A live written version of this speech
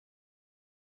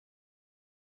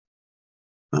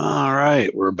All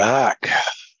right, we're back.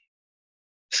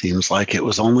 Seems like it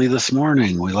was only this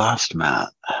morning we lost Matt.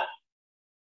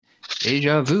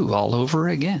 Deja vu all over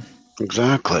again.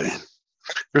 Exactly.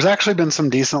 There's actually been some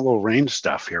decent little range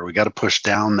stuff here. We got a push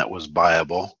down that was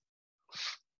viable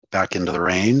back into the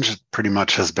range. It pretty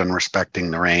much has been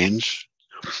respecting the range.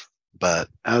 But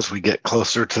as we get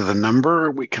closer to the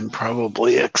number, we can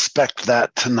probably expect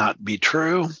that to not be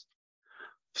true.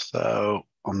 So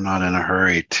I'm not in a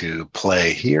hurry to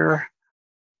play here,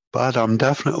 but I'm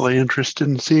definitely interested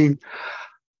in seeing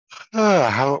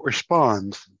how it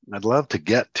responds. I'd love to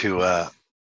get to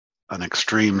an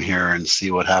extreme here and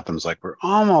see what happens. Like we're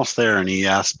almost there in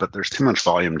ES, but there's too much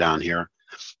volume down here.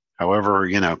 However,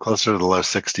 closer to the low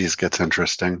 60s gets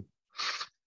interesting.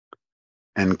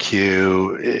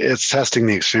 NQ, it's testing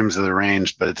the extremes of the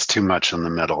range, but it's too much in the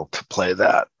middle to play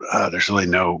that. There's really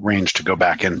no range to go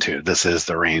back into. This is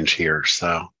the range here.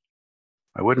 So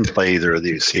I wouldn't play either of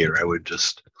these here. I would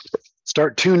just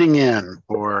start tuning in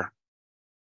for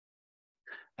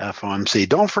FOMC.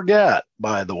 Don't forget,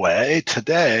 by the way,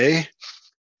 today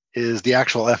is the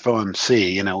actual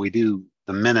FOMC. We do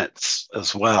the minutes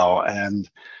as well. And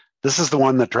this is the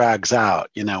one that drags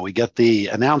out. We get the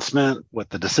announcement,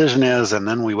 what the decision is, and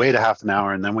then we wait a half an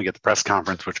hour, and then we get the press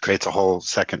conference, which creates a whole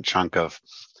second chunk of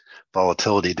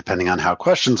volatility depending on how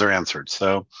questions are answered.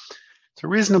 So it's a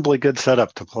reasonably good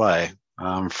setup to play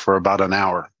for about an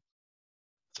hour.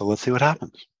 So let's see what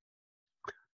happens.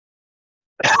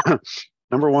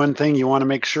 Number one thing you want to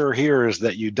make sure here is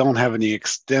that you don't have any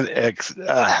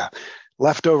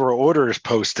leftover orders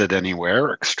posted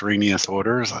anywhere, extraneous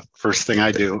orders. First thing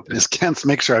I do is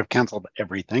make sure I've canceled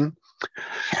everything,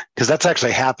 because that's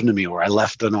actually happened to me where I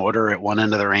left an order at one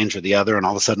end of the range or the other, and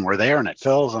all of a sudden we're there and it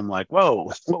fills. I'm like,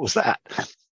 whoa, what was that?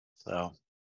 So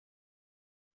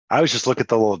I always just look at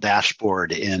the little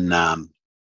dashboard in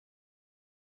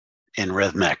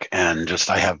Rhythmic, and just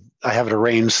I have it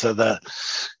arranged so the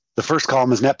first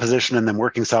column is net position, and then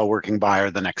working sell, working buy are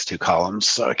the next two columns.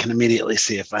 So I can immediately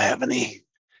see if I have any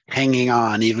hanging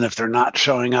on, even if they're not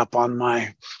showing up on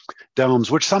my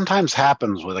domes, which sometimes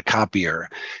happens with a copier.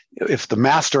 If the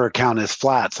master account is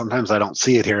flat, sometimes I don't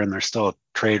see it here, and there's still a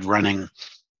trade running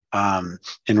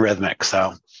in Rhythmic.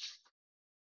 So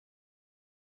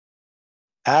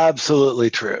absolutely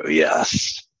true.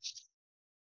 Yes.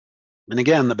 And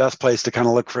again, the best place to kind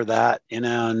of look for that,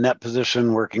 net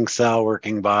position, working sell,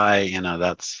 working buy,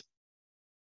 that's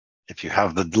if you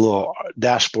have the little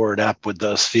dashboard app with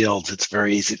those fields, it's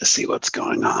very easy to see what's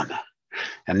going on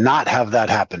and not have that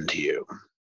happen to you.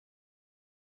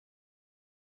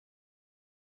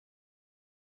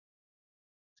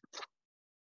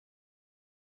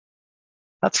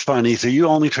 That's funny. So you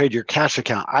only trade your cash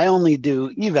account. I only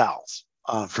do evals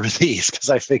for these because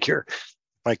I figure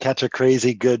if I catch a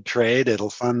crazy good trade,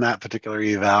 it'll fund that particular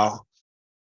eval.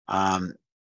 Um,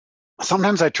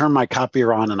 Sometimes I turn my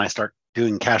copier on and I start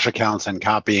doing cash accounts and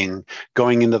copying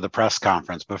going into the press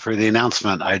conference. But for the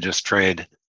announcement, I just trade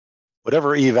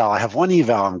whatever eval. I have one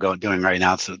eval I'm doing right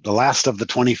now. It's the last of the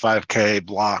 25K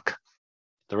block.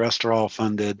 The rest are all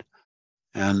funded.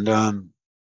 And,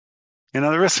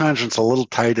 the risk management's a little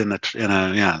tight in a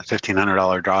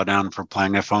 $1,500 drawdown for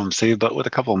playing FOMC, but with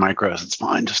a couple of micros, it's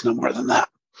fine. Just no more than that.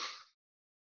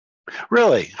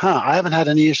 Really? Huh? I haven't had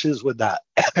any issues with that,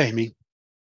 Amy.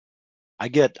 I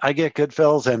get good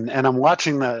fills, and I'm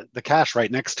watching the cash right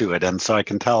next to it, and so I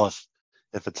can tell if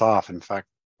it's off. In fact,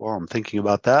 while I'm thinking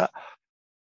about that,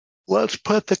 let's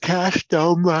put the cash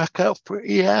down back up for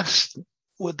ES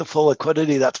with the full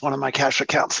liquidity. That's one of my cash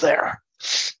accounts there.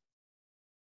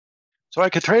 So I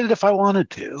could trade it if I wanted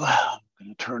to. I'm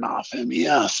going to turn off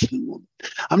MES.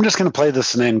 I'm just going to play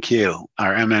this in NQ or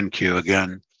MNQ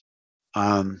again.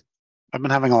 I've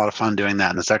been having a lot of fun doing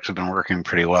that, and it's actually been working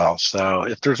pretty well. So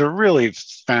if there's a really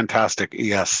fantastic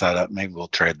ES setup, maybe we'll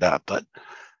trade that. But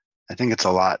I think it's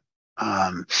a lot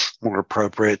more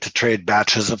appropriate to trade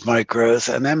batches of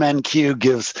micros. And MNQ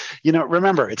gives,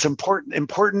 remember, it's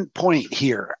important point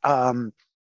here.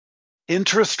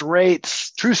 Interest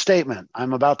rates, true statement,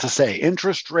 I'm about to say,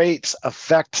 interest rates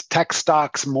affect tech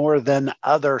stocks more than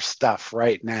other stuff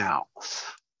right now.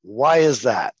 Why is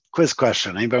that? Quiz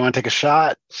question. Anybody want to take a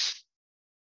shot?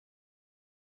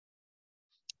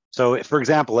 So, for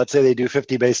example, let's say they do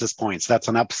 50 basis points. That's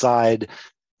an upside,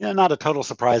 not a total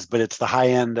surprise, but it's the high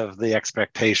end of the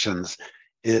expectations.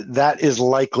 That is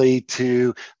likely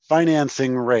to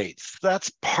financing rates.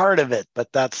 That's part of it,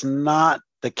 but that's not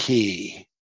the key.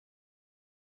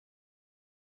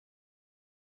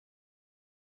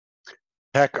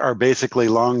 Tech are basically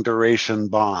long duration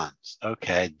bonds.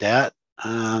 Okay, debt.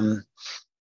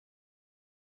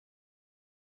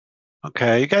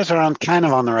 Okay, you guys are on kind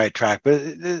of on the right track, but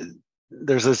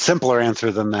there's a simpler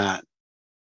answer than that.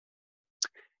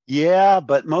 Yeah,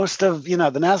 but most of, the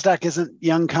Nasdaq isn't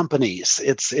young companies.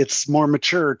 It's more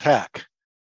mature tech.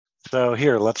 So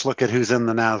here, let's look at who's in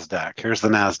the Nasdaq. Here's the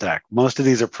Nasdaq. Most of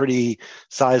these are pretty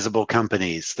sizable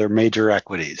companies. They're major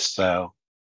equities. So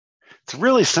it's a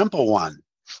really simple one.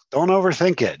 Don't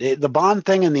overthink it. The bond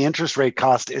thing and the interest rate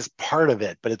cost is part of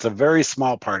it, but it's a very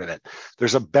small part of it.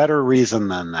 There's a better reason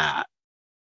than that.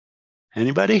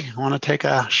 Anybody want to take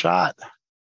a shot?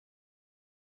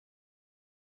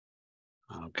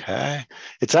 Okay.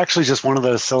 It's actually just one of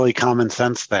those silly common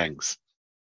sense things.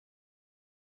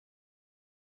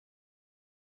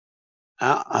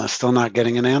 I'm still not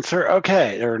getting an answer.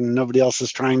 Okay, or nobody else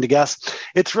is trying to guess.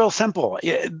 It's real simple.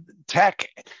 Tech,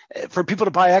 for people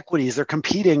to buy equities, they're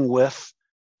competing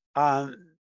um,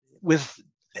 with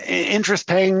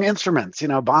interest-paying instruments,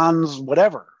 bonds,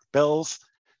 whatever, bills.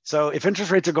 So if interest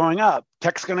rates are going up,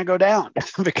 tech's going to go down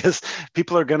because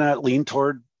people are going to lean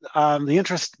toward the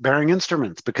interest-bearing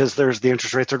instruments because the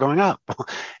interest rates are going up.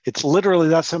 It's literally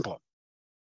that simple.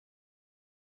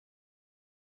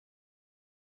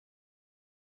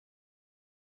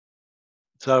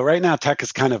 So right now tech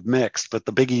is kind of mixed, but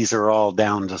the biggies are all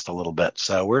down just a little bit.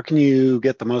 So where can you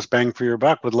get the most bang for your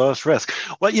buck with lowest risk?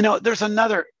 Well, there's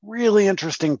another really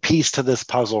interesting piece to this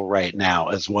puzzle right now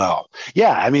as well.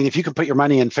 Yeah, I mean, if you can put your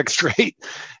money in fixed rate,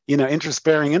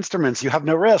 interest-bearing instruments, you have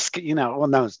no risk. Well,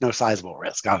 no, it's no sizable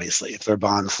risk, obviously. If they're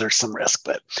bonds, there's some risk.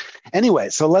 But anyway,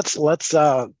 so let's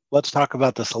talk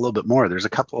about this a little bit more. There's a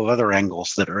couple of other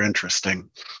angles that are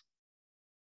interesting.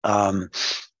 Um,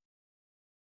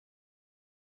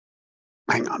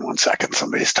 Hang on one second.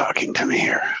 Somebody's talking to me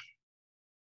here.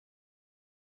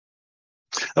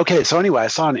 Okay, so anyway, I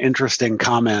saw an interesting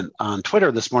comment on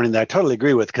Twitter this morning that I totally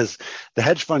agree with because the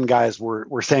hedge fund guys were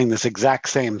saying this exact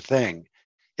same thing.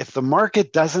 If the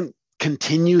market doesn't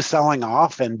continue selling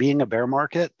off and being a bear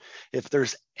market, if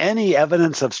there's any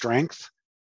evidence of strength,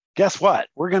 guess what?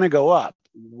 We're going to go up.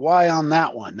 Why on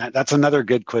that one? That's another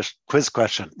good quiz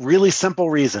question. Really simple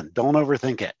reason. Don't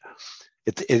overthink it.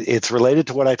 It's related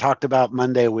to what I talked about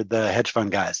Monday with the hedge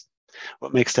fund guys.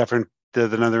 What makes different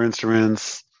than other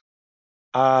instruments?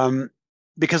 Because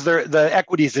the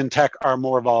equities in tech are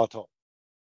more volatile.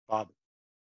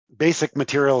 Basic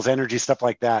materials, energy, stuff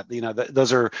like that.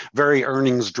 Those are very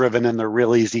earnings driven, and they're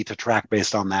real easy to track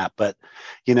based on that. But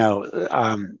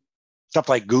stuff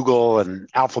like Google and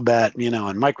Alphabet, and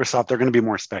Microsoft, they're going to be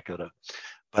more speculative.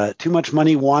 But too much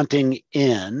money wanting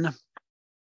in.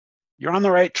 You're on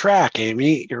the right track,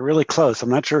 Amy. You're really close. I'm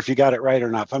not sure if you got it right or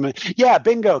not. Yeah,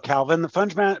 bingo, Calvin. The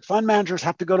fund managers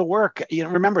have to go to work.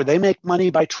 Remember, they make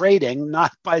money by trading,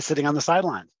 not by sitting on the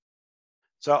sidelines.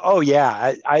 So, oh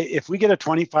yeah, if we get a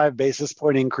 25 basis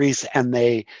point increase and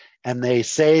they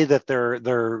say that they're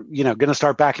going to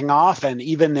start backing off and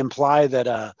even imply that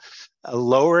a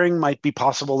lowering might be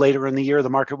possible later in the year, the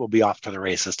market will be off to the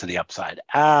races to the upside.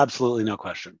 Absolutely no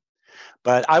question.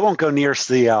 But I won't go near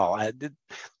CL.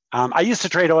 I used to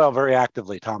trade oil very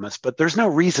actively, Thomas, but there's no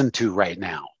reason to right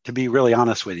now, to be really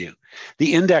honest with you.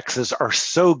 The indexes are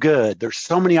so good. There's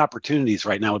so many opportunities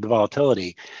right now with the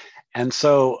volatility. And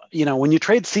so, when you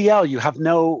trade CL,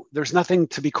 there's nothing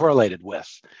to be correlated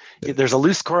with. There's a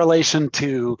loose correlation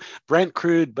to Brent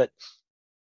crude,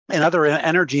 and other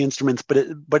energy instruments, but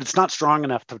it's not strong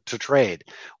enough to trade.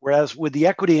 Whereas with the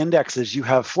equity indexes, you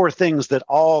have four things that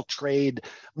all trade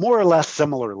more or less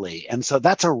similarly. And so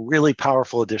that's a really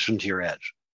powerful addition to your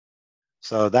edge.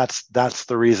 So that's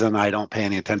the reason I don't pay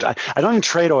any attention. I don't even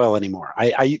trade oil anymore.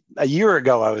 A year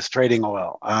ago I was trading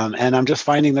oil, and I'm just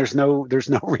finding there's no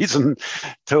reason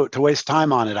to waste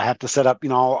time on it. I have to set up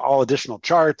all additional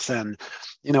charts, and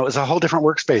it's a whole different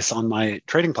workspace on my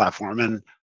trading platform,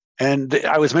 and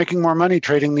I was making more money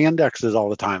trading the indexes all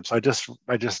the time. So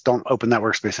I just don't open that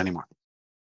workspace anymore.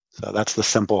 So that's the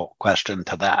simple question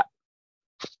to that.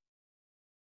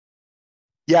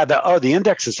 Yeah, the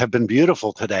indexes have been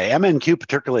beautiful today. MNQ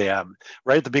particularly.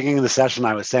 Right at the beginning of the session,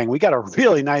 I was saying we got a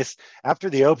really nice after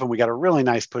the open. We got a really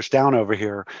nice push down over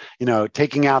here.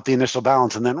 Taking out the initial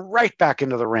balance and then right back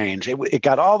into the range. It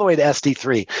got all the way to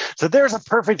SD3. So there's a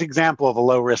perfect example of a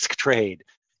low risk trade.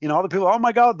 All the people, oh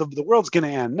my God, the world's going to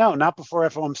end. No, not before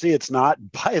FOMC. It's not.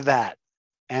 Buy that.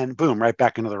 And boom, right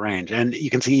back into the range. And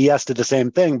you can see ES did the same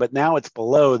thing, but now it's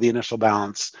below the initial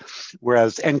balance,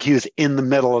 whereas NQ is in the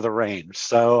middle of the range.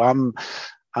 So I'm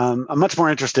much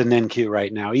more interested in NQ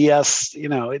right now. ES,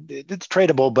 it's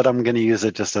tradable, but I'm going to use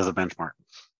it just as a benchmark.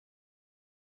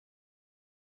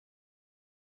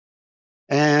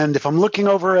 And if I'm looking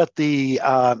over at the,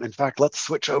 in fact, let's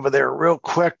switch over there real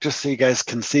quick just so you guys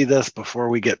can see this before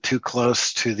we get too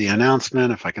close to the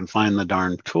announcement. If I can find the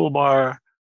darn toolbar.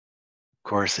 Of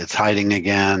course, it's hiding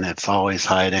again. It's always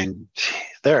hiding.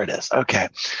 There it is. Okay.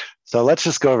 So let's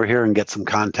just go over here and get some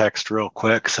context real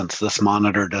quick since this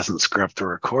monitor doesn't screw up the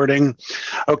recording.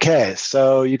 Okay,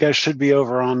 so you guys should be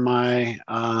over on my,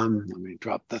 let me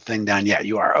drop the thing down. Yeah,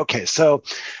 you are. Okay, so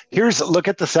here's a look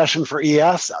at the session for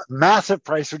ES. Massive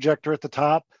price rejector at the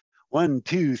top. 1,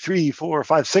 2, 3, 4,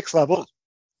 5, 6 levels.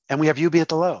 And we have UB at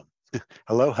the low.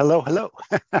 Hello, hello, hello.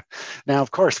 Now,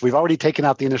 of course, we've already taken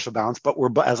out the initial balance, but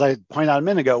we're, as I pointed out a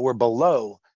minute ago, we're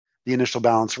below the initial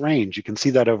balance range. You can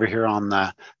see that over here on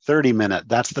the 30-minute.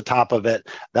 That's the top of it.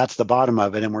 That's the bottom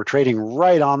of it. And we're trading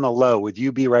right on the low with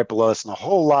UB right below us and a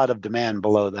whole lot of demand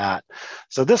below that.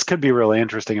 So this could be really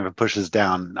interesting if it pushes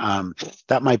down.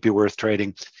 That might be worth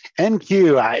trading.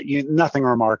 NQ, nothing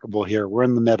remarkable here. We're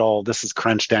in the middle. This is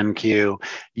crunched NQ.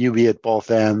 UB at both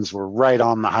ends. We're right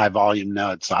on the high volume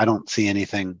node. So I don't see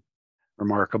anything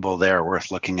remarkable there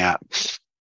worth looking at.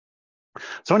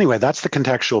 So anyway, that's the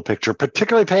contextual picture.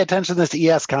 Particularly pay attention to this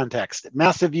ES context.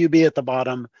 Massive UB at the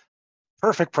bottom,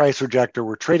 perfect price rejector.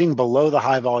 We're trading below the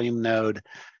high volume node.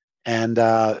 And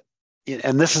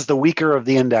this is the weaker of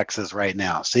the indexes right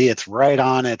now. See, it's right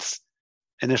on its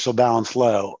initial balance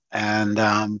low. And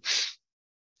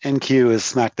NQ is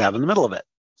smack dab in the middle of it.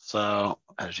 So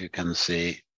as you can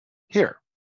see here.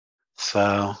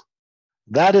 So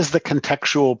that is the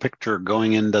contextual picture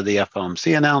going into the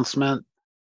FOMC announcement.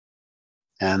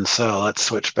 And so let's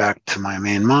switch back to my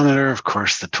main monitor. Of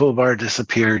course, the toolbar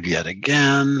disappeared yet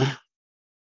again.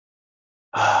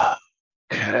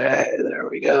 Okay, there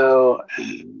we go.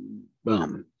 And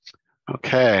boom.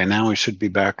 Okay, now we should be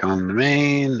back on the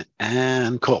main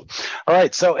and cool. All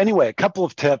right, so anyway, a couple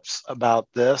of tips about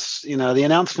this. You know, the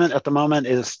announcement at the moment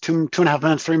is 2.5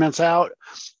 minutes, 3 minutes out.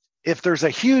 If there's a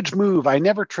huge move, I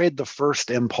never trade the first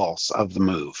impulse of the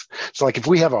move. So like if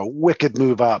we have a wicked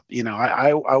move up, you know,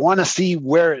 I want to see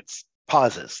where it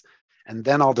pauses, and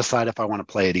then I'll decide if I want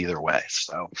to play it either way.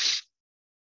 So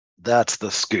that's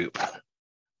the scoop.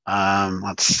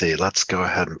 Let's see. Let's go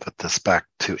ahead and put this back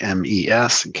to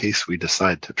MES in case we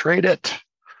decide to trade it.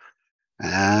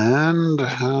 And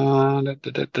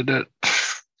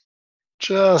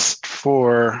just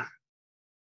for...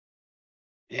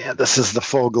 Yeah, this is the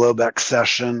full Globex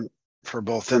session for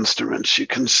both instruments. You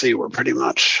can see we're pretty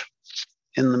much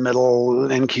in the middle.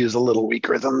 NQ is a little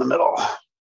weaker than the middle. A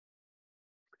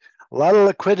lot of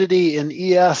liquidity in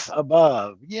ES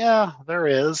above. Yeah, there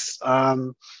is.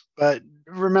 But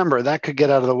remember, that could get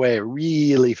out of the way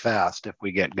really fast if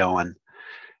we get going.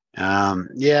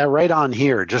 Yeah, right on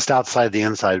here, just outside the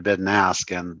inside bid and ask.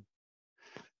 And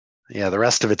yeah, the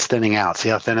rest of it's thinning out. See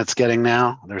how thin it's getting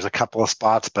now? There's a couple of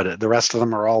spots, but the rest of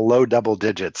them are all low double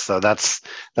digits. So that's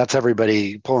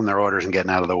everybody pulling their orders and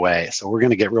getting out of the way. So we're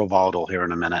going to get real volatile here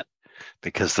in a minute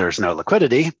because there's no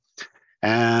liquidity.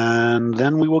 And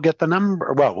then we will get the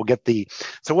number. Well, we'll get the.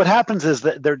 So what happens is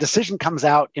that their decision comes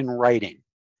out in writing.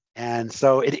 And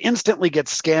so it instantly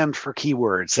gets scanned for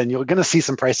keywords. And you're going to see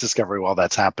some price discovery while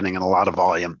that's happening and a lot of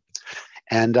volume.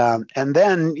 And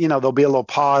then, you know, there'll be a little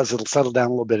pause. It'll settle down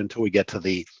a little bit until we get to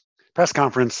the press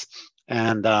conference.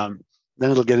 And then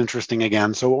it'll get interesting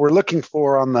again. So what we're looking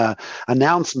for on the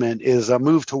announcement is a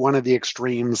move to one of the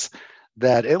extremes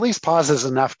that at least pauses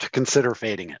enough to consider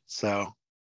fading it. So,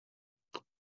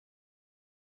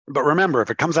 but remember,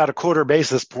 if it comes out a quarter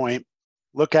basis point,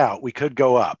 look out. We could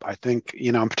go up. I think,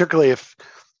 you know, and particularly if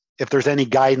there's any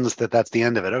guidance that that's the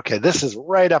end of it. Okay, this is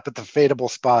right up at the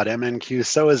fadeable spot. MNQ,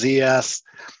 so is ES,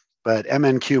 but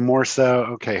MNQ more so.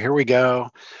 Okay, here we go.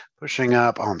 Pushing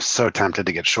up. Oh, I'm so tempted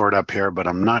to get short up here, but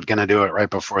I'm not going to do it right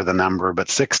before the number. But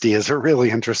 60 is a really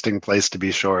interesting place to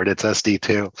be short. It's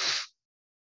SD2.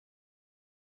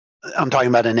 I'm talking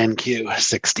about an NQ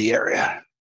 60 area.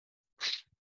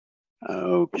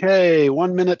 Okay,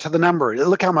 1 minute to the number.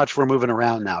 Look how much we're moving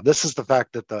around now. This is the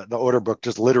fact that the order book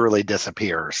just literally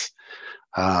disappears.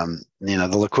 You know,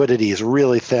 the liquidity is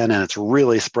really thin and it's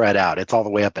really spread out. It's all the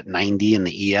way up at 90 in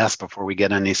the ES before we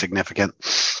get any significant.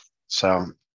 So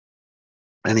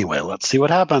anyway, let's see what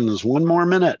happens. 1 more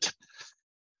minute.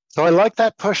 So I like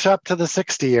that push up to the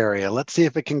 60 area. Let's see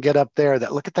if it can get up there.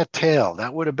 Look at that tail.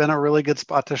 That would have been a really good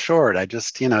spot to short. I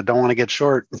just, you know, don't want to get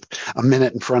short a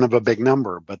minute in front of a big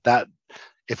number. But that,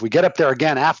 if we get up there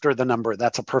again after the number,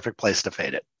 that's a perfect place to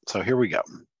fade it. So here we go.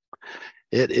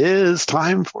 It is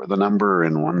time for the number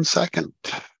in 1 second.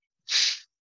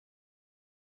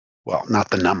 Well, not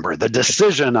the number, the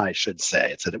decision, I should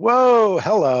say. It said, whoa,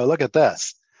 hello, look at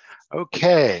this.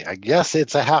 Okay, I guess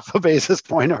it's a half a basis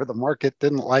point or the market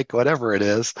didn't like whatever it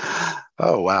is.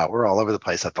 Oh, wow, we're all over the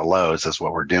place at the lows is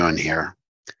what we're doing here.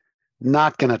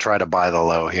 Not going to try to buy the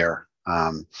low here.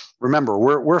 Remember,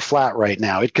 we're flat right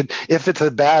now. It could, if it's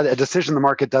a decision the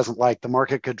market doesn't like, the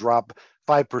market could drop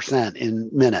 5% in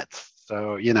minutes.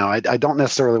 So, I don't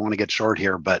necessarily want to get short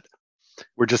here, but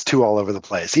we're just too all over the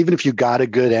place. Even if you got a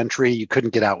good entry, you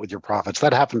couldn't get out with your profits.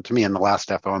 That happened to me in the last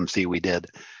FOMC we did.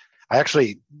 I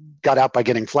actually got out by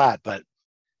getting flat, but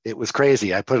it was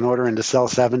crazy. I put an order in to sell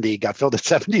 70, got filled at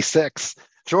 76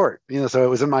 short, so it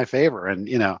was in my favor. And,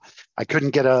 I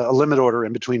couldn't get a limit order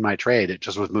in between my trade. It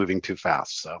just was moving too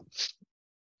fast. So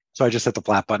I just hit the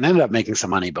flat button, ended up making some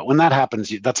money. But when that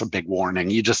happens, that's a big warning.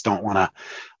 You just don't want to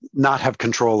not have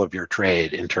control of your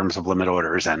trade in terms of limit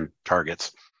orders and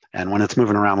targets. And when it's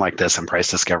moving around like this in price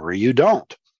discovery, you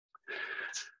don't.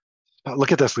 But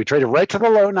look at this. We traded right to the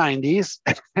low 90s,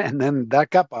 and then that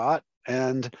got bought.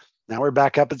 And now we're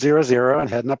back up at 0.0 and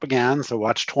heading up again. So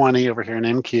watch 20 over here in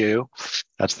NQ.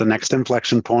 That's the next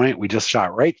inflection point. We just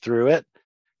shot right through it.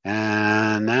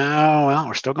 And now, well,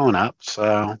 we're still going up.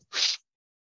 So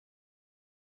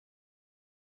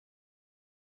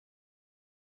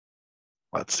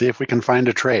let's see if we can find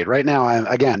a trade. Right now,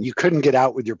 again, you couldn't get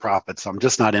out with your profits, so I'm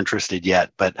just not interested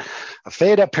yet. But a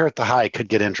fade up here at the high could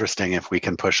get interesting if we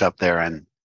can push up there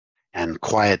and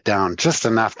quiet down just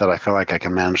enough that I feel like I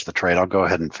can manage the trade. I'll go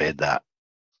ahead and fade that,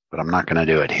 but I'm not going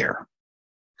to do it here.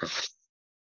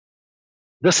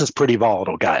 This is pretty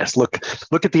volatile, guys. Look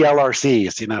at the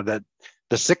LRCs. That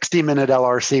the 60-minute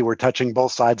LRC, we're touching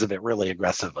both sides of it really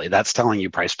aggressively. That's telling you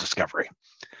price discovery.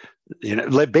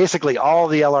 Basically all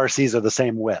the LRCs are the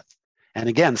same width. And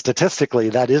again, statistically,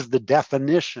 that is the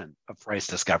definition of price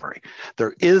discovery.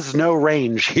 There is no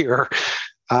range here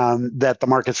that the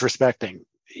market's respecting.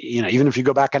 Even if you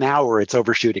go back an hour, it's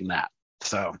overshooting that.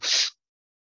 So,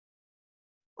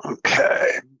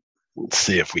 okay, let's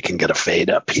see if we can get a fade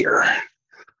up here.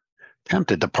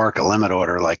 Tempted to park a limit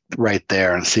order like right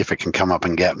there and see if it can come up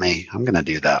and get me. I'm going to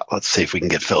do that. Let's see if we can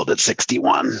get filled at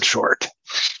 61 short.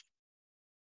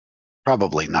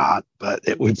 Probably not, but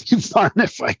it would be fun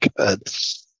if I could.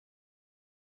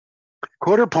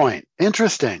 Quarter point,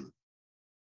 interesting.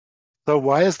 So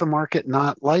why is the market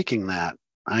not liking that?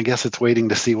 I guess it's waiting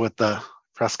to see what the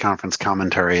press conference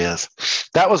commentary is.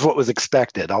 That was what was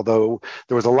expected, although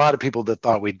there was a lot of people that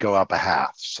thought we'd go up a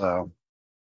half. So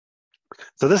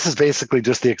this is basically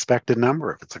just the expected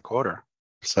number if it's a quarter.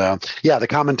 So yeah, the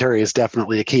commentary is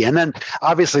definitely a key. And then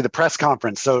obviously the press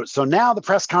conference. So now the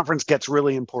press conference gets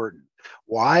really important.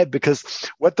 Why? Because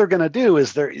what they're going to do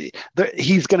is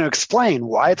he's going to explain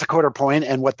why it's a quarter point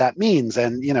and what that means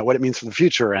and what it means for the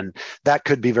future. And that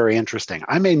could be very interesting.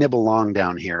 I may nibble long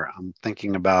down here. I'm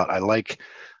thinking about, I like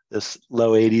this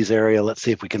low 80s area. Let's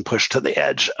see if we can push to the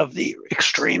edge of the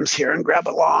extremes here and grab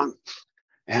a long.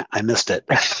 I missed it.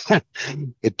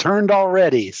 It turned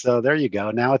already. So there you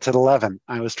go. Now it's at 11.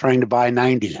 I was trying to buy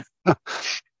 90. Oh,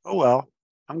 well,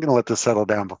 I'm going to let this settle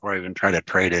down before I even try to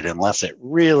trade it unless it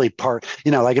really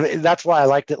that's why I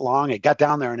liked it long. It got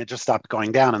down there and it just stopped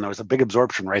going down. And there was a big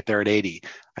absorption right there at 80.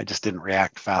 I just didn't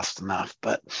react fast enough.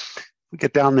 But if we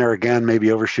get down there again,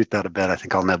 maybe overshoot that a bit, I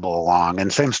think I'll nibble along.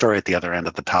 And same story at the other end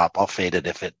at the top. I'll fade it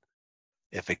if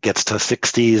it gets to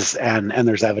 60s and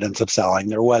there's evidence of selling.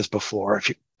 There was before. If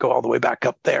you go all the way back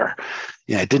up there,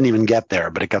 it didn't even get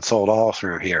there, but it got sold all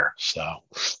through here. So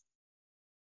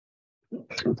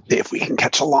see if we can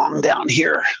catch a long down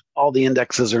here. All the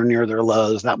indexes are near their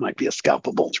lows. That might be a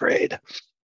scalpable trade.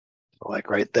 Like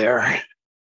right there.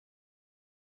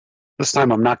 This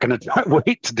time I'm not going to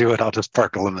wait to do it. I'll just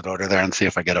park a limit order there and see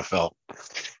if I get a fill.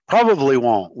 Probably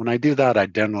won't. When I do that, I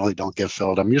generally don't get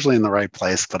filled. I'm usually in the right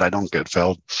place, but I don't get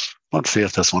filled. Let's see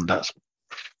if this one does.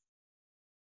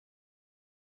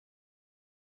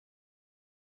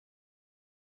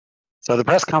 So the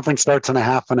press conference starts in a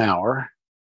half an hour.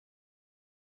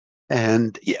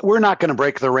 And we're not going to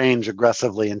break the range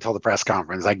aggressively until the press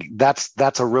conference.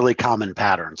 That's a really common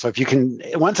pattern. So if you can,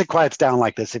 once it quiets down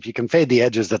like this, if you can fade the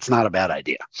edges, that's not a bad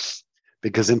idea.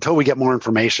 Because until we get more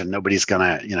information, nobody's going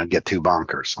to, get too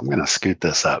bonkers. I'm going to scoot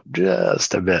this up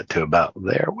just a bit to about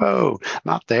there. Whoa,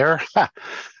 not there.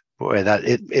 Boy, that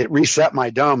it reset my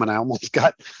dome, and I almost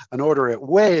got an order at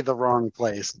way the wrong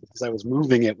place because I was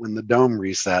moving it when the dome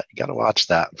reset. You got to watch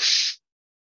that.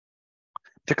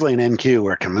 Particularly in NQ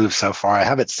where it can move so far. I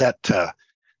have it set to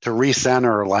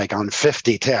recenter like on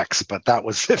 50 ticks, but that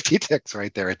was 50 ticks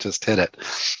right there. It just hit it.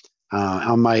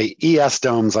 On my ES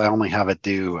domes, I only have it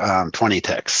do 20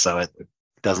 ticks, so it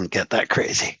doesn't get that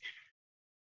crazy.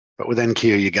 But with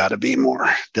NQ, you got to be more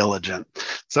diligent.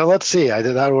 So let's see.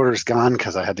 That order's gone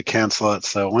because I had to cancel it.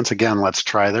 So once again, let's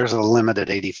try. There's a limit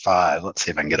at 85. Let's see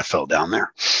if I can get a fill down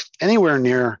there. Anywhere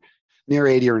near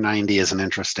 80 or 90 is an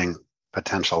interesting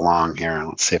potential long here.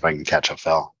 Let's see if I can catch a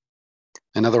fill.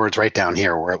 In other words, right down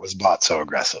here where it was bought so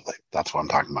aggressively. That's what I'm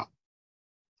talking about.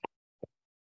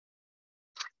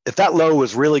 If that low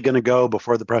was really going to go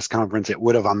before the press conference, it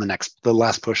would have on the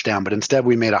last push down, but instead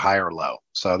we made a higher low.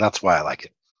 So that's why I like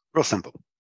it. Real simple.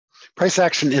 Price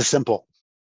action is simple.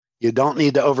 You don't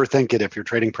need to overthink it if you're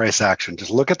trading price action.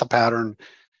 Just look at the pattern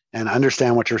and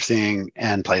understand what you're seeing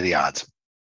and play the odds.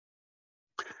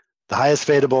 The high is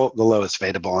fadeable, the low is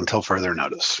fadeable until further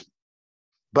notice.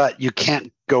 But you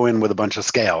can't go in with a bunch of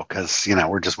scale because,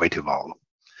 we're just way too volatile.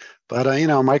 But,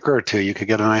 a micro or two, you could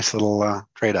get a nice little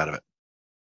trade out of it.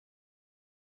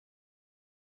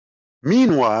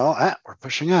 Meanwhile, we're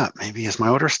pushing up. Maybe is my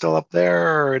order still up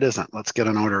there or it isn't? Let's get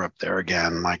an order up there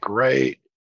again, like right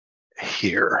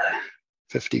here,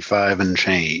 55 and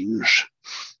change,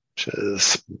 which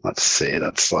is, let's see,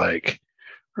 that's like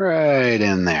right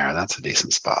in there. That's a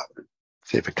decent spot.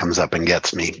 See if it comes up and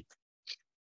gets me.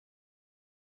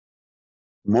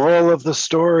 Moral of the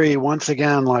story, once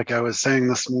again, like I was saying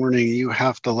this morning, you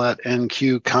have to let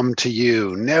NQ come to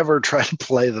you. Never try to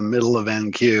play the middle of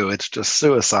NQ. It's just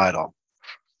suicidal.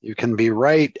 You can be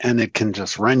right, and it can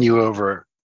just run you over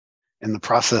in the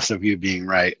process of you being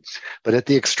right. But at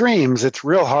the extremes, it's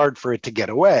real hard for it to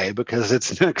get away because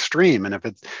it's an extreme. And if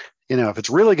it's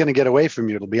really going to get away from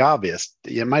you, it'll be obvious.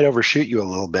 It might overshoot you a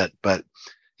little bit, but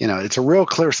it's a real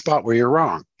clear spot where you're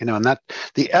wrong, and that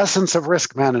the essence of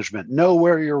risk management, know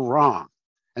where you're wrong.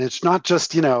 And it's not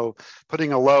just,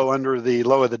 putting a low under the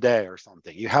low of the day or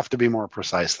something. You have to be more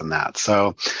precise than that.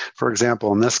 So for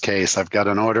example, in this case, I've got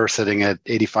an order sitting at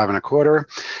 85 and a quarter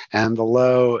and the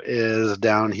low is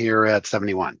down here at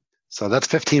 71. So that's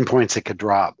 15 points it could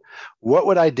drop. What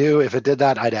would I do if it did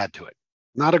that? I'd add to it.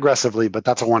 Not aggressively, but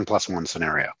that's a 1+1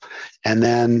 scenario. And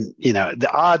then,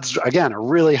 the odds, again, are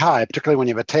really high, particularly when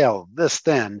you have a tail this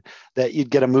thin, that you'd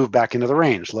get a move back into the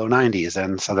range, low 90s.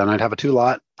 And so then I'd have a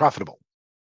 2-lot profitable.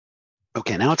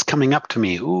 Okay, now it's coming up to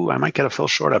me. Ooh, I might get a fill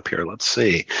short up here. Let's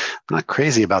see. I'm not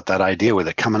crazy about that idea with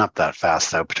it coming up that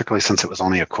fast, though, particularly since it was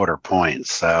only a quarter point.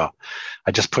 So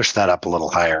I just pushed that up a little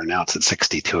higher. Now it's at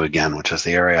 62 again, which is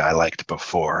the area I liked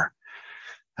before.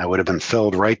 I would have been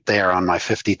filled right there on my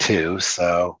 52,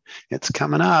 so it's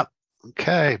coming up.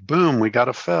 Okay, boom, we got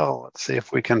a fill. Let's see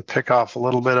if we can pick off a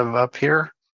little bit of up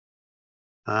here.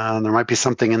 There might be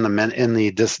something in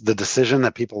the decision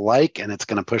that people like, and it's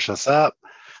going to push us up.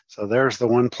 So there's the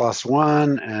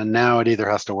 1+1, and now it either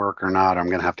has to work or not. I'm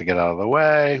going to have to get out of the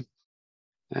way.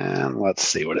 And let's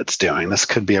see what it's doing. This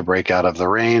could be a breakout of the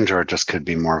range, or it just could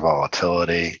be more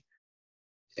volatility.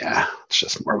 Yeah, it's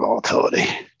just more volatility.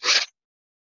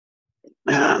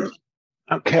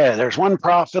 Okay, there's one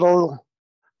profitable.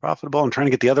 I'm trying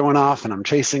to get the other one off, and I'm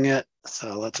chasing it.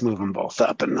 So let's move them both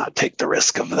up and not take the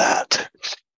risk of that.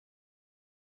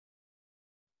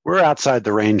 We're outside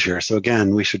the range here. So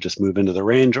again, we should just move into the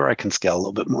range, or I can scale a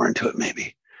little bit more into it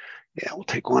maybe. Yeah, we'll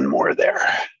take one more there.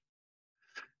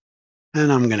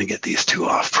 And I'm going to get these two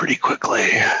off pretty quickly.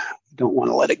 Don't want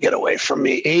to let it get away from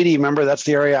me. 80, remember, that's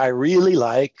the area I really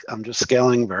like. I'm just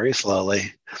scaling very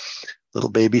slowly. Little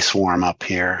baby swarm up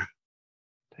here.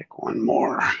 Take one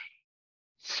more.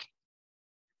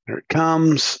 Here it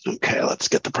comes. Okay, let's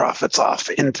get the profits off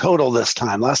in total this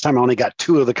time. Last time I only got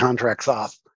 2 of the contracts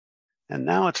off. And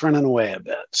now it's running away a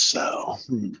bit. So,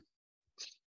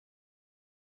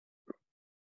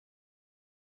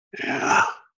 yeah.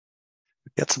 If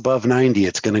it gets above 90,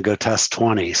 it's going to go test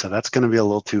 20. So that's going to be a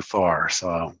little too far.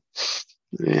 So,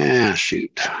 yeah,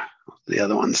 shoot. The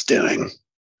other one's doing.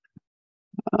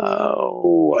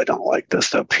 Oh, I don't like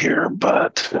this up here,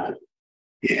 but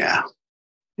yeah.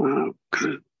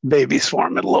 Baby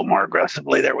swarm it a little more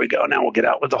aggressively. There we go. Now we'll get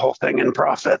out with the whole thing in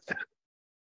profit.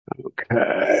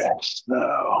 Okay, so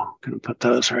I'm going to put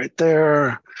those right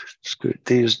there. Scoot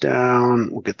these down.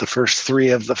 We'll get the first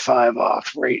 3 of the 5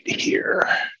 off right here.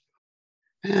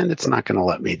 And it's not going to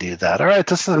let me do that. All right,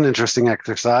 this is an interesting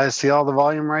exercise. See all the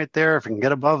volume right there? If I can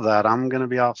get above that, I'm going to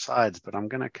be off sides, but I'm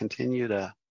going to continue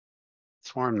to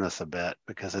swarm this a bit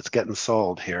because it's getting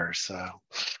sold here. So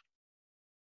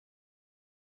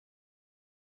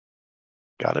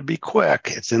got to be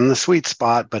quick. It's in the sweet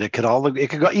spot, but it could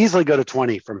easily go to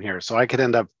 20 from here. So I could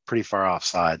end up pretty far off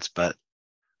sides. But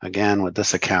again, with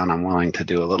this account, I'm willing to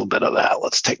do a little bit of that.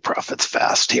 Let's take profits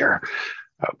fast here.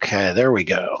 Okay, there we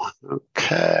go.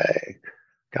 Okay,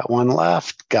 got one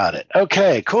left. Got it.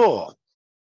 Okay, cool.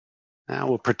 Now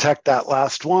we'll protect that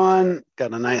last one.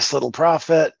 Got a nice little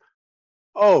profit.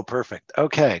 Oh, perfect.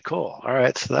 Okay, cool. All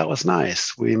right, so that was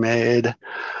nice. We made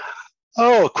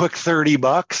a quick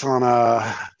 $30 on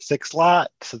a 6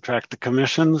 lot. Subtract the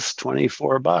commissions,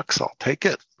 $24. I'll take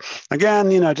it.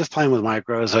 Again, just playing with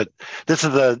micros. This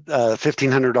is a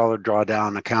 $1,500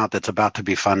 drawdown account that's about to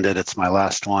be funded. It's my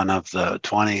last one of the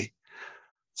 20.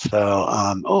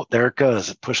 So, there it goes.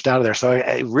 It pushed out of there. So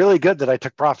really good that I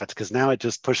took profits, because now it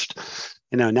just pushed,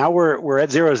 now we're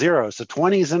at 0, 0. So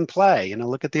 20 is in play.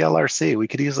 Look at the LRC. We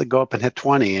could easily go up and hit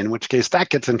 20, in which case that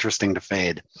gets interesting to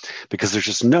fade, because there's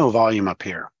just no volume up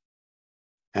here.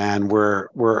 And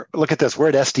look at this. We're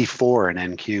at SD4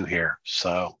 and NQ here.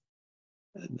 So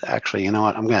actually, you know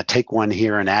what? I'm going to take one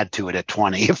here and add to it at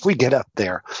 20 if we get up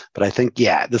there. But I think,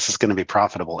 yeah, this is going to be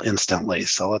profitable instantly.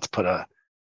 So let's put a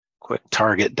quick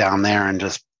target down there and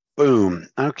just boom.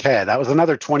 Okay, that was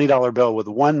another $20 bill with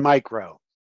one micro.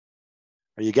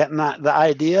 Are you getting the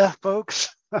idea,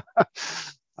 folks?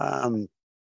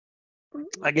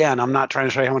 Again, I'm not trying to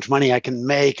show you how much money I can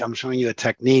make. I'm showing you a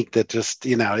technique that just,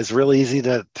 is really easy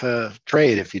to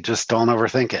trade if you just don't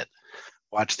overthink it.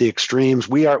 Watch the extremes.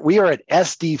 We are at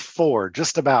SD4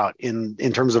 just about in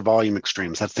terms of volume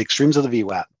extremes. That's the extremes of the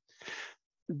VWAP.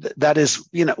 That is,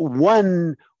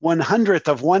 1/100th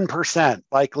of 1%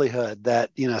 likelihood that,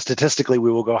 statistically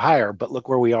we will go higher. But look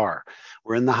where we are.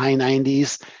 We're in the high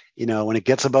 90s. When it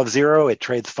gets above 0, it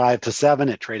trades 5 to 7.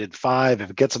 It traded 5. If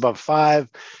it gets above 5,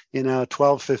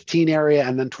 12, 15 area,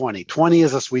 and then 20. 20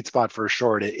 is a sweet spot for a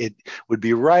short. It would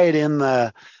be right in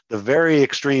the very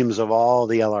extremes of all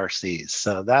the LRCs.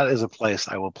 So that is a place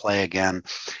I will play again.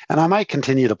 And I might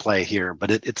continue to play here,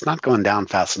 but it's not going down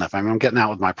fast enough. I'm getting out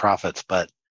with my profits, but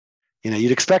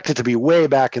you'd expect it to be way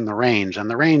back in the range, and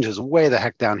the range is way the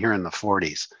heck down here in the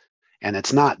 40s. And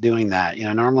it's not doing that.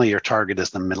 Normally your target is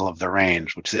the middle of the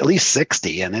range, which is at least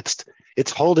 60, and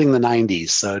it's holding the 90s.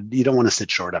 So you don't want to sit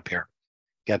short up here.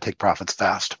 You got to take profits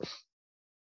fast.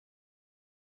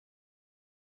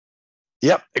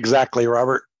 Yep, exactly,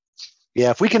 Robert. Yeah,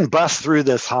 if we can bust through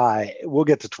this high, we'll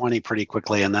get to 20 pretty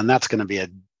quickly, and then that's going to be a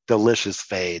delicious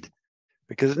fade,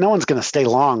 because no one's going to stay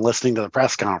long listening to the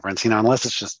press conference, unless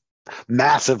it's just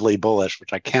massively bullish,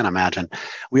 which I can't imagine.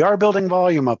 We are building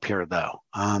volume up here, though.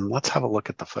 Let's have a look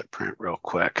at the footprint real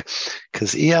quick,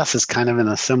 because ES is kind of in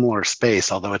a similar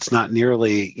space, although it's not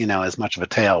nearly, as much of a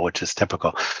tail, which is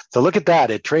typical. So look at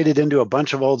that. It traded into a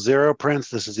bunch of old zero prints.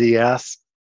 This is ES.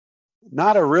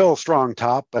 Not a real strong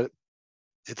top, but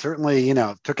it certainly,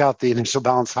 took out the initial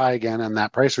balance high again and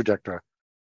that price rejector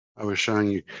I was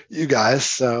showing you guys.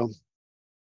 So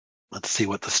let's see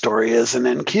what the story is in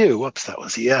NQ. Whoops, that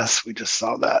was ES. We just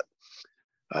saw that.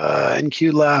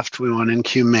 NQ left. We want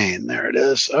NQ main. There it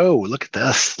is. Oh, look at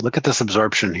this. Look at this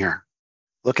absorption here.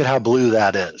 Look at how blue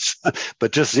that is.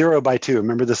 But just 0/2.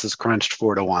 Remember, this is crunched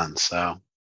 4 to 1. So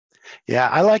yeah,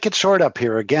 I like it short up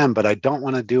here again, but I don't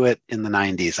want to do it in the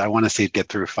 90s. I want to see it get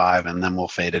through 5, and then we'll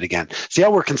fade it again. See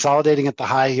how we're consolidating at the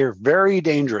high here? Very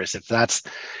dangerous if that's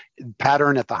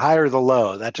pattern at the high or the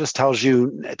low. That just tells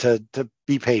you to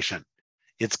be patient.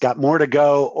 It's got more to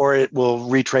go, or it will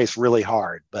retrace really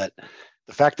hard. But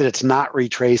the fact that it's not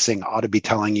retracing ought to be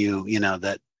telling you,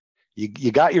 that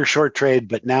you got your short trade,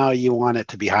 but now you want it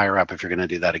to be higher up if you're going to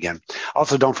do that again.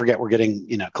 Also, don't forget we're getting,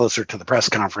 closer to the press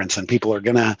conference, and people are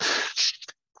going to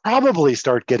probably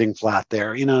start getting flat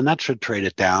there, and that should trade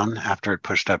it down after it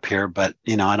pushed up here. But,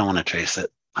 I don't want to chase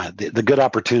it. The good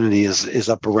opportunity is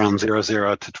up around 0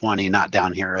 to 20, not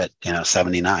down here at,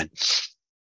 79.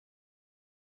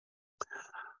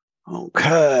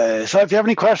 Okay, so if you have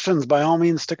any questions, by all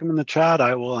means, stick them in the chat.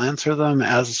 I will answer them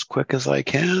as quick as I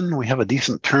can. We have a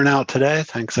decent turnout today.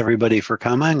 Thanks, everybody, for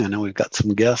coming. I know we've got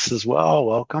some guests as well.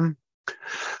 Welcome.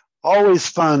 Always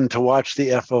fun to watch the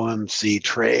FOMC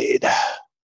trade.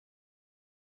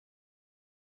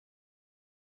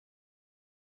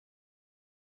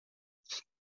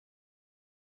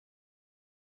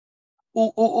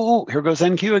 Ooh, here goes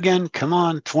NQ again. Come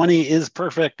on, 20 is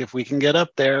perfect if we can get up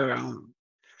there.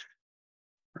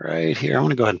 Right here, I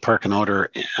want to go ahead and park an order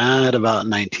at about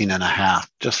 19.5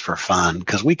 just for fun,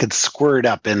 because we could squirt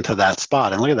up into that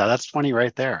spot. And look at that, that's 20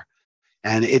 right there.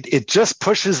 And it just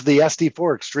pushes the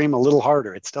SD4 extreme a little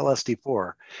harder. It's still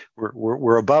SD4.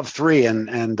 We're above 3,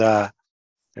 and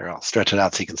here, I'll stretch it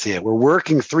out so you can see it. We're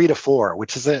working 3 to 4,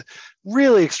 which is a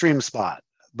really extreme spot.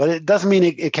 But it doesn't mean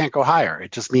it can't go higher.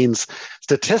 It just means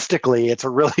statistically it's a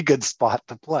really good spot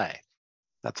to play.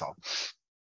 That's all.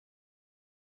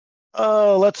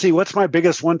 Oh, let's see. What's my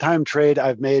biggest one-time trade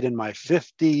I've made in my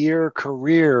 50-year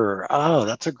career? Oh,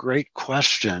 that's a great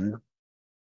question.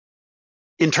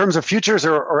 In terms of futures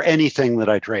or anything that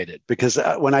I traded, because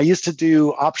when I used to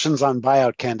do options on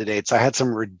buyout candidates, I had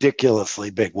some ridiculously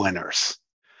big winners.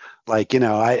 Like,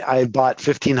 I bought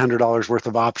 $1,500 worth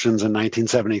of options in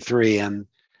 1973, and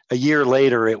a year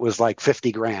later it was like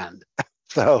 50 grand.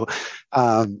 So,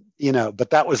 but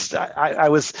that was, I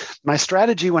was, my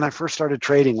strategy when I first started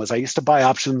trading was I used to buy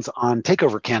options on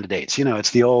takeover candidates.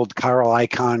 It's the old Carl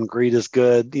Icahn, greed is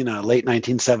good, late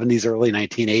 1970s, early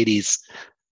 1980s,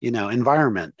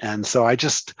 environment. And so I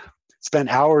just spent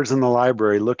hours in the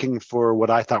library looking for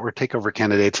what I thought were takeover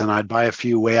candidates, and I'd buy a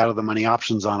few way out of the money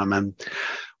options on them. And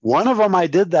one of them I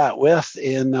did that with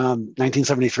in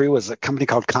 1973 was a company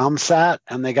called ComSat,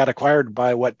 and they got acquired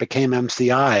by what became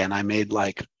MCI. And I made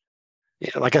like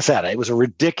I said, it was a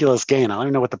ridiculous gain. I don't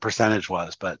even know what the percentage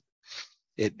was, but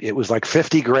it was like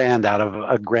 50 grand out of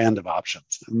a grand of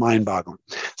options. Mind boggling.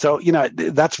 So,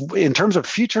 that's in terms of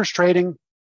futures trading.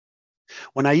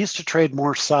 When I used to trade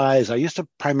more size, I used to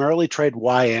primarily trade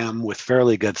YM with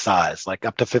fairly good size, like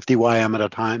up to 50 YM at a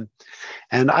time.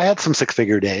 And I had some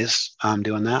six-figure days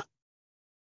doing that.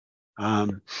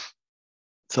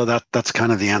 So that's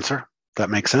kind of the answer. That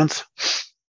makes sense.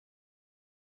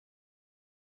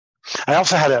 I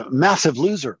also had a massive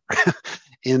loser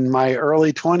in my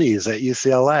early 20s at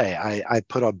UCLA. I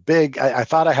put a big, I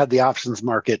thought I had the options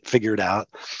market figured out.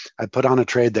 I put on a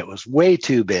trade that was way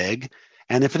too big.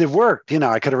 And if it had worked,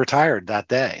 I could have retired that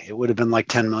day. It would have been like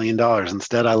 $10 million.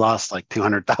 Instead, I lost like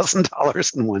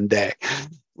 $200,000 in one day,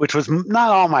 which was not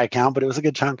all my account, but it was a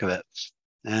good chunk of it.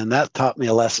 And that taught me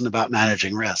a lesson about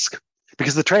managing risk,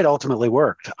 because the trade ultimately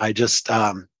worked. I just,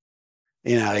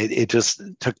 it just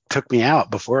took me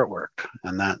out before it worked.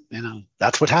 And that,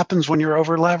 that's what happens when you're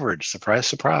over leveraged. Surprise,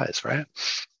 surprise, right?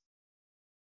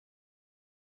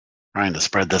 Trying to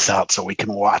spread this out so we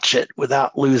can watch it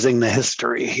without losing the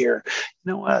history here.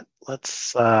 You know what?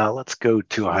 Let's go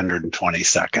to 120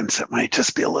 seconds. It might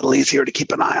just be a little easier to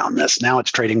keep an eye on this. Now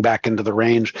it's trading back into the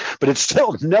range, but it's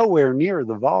still nowhere near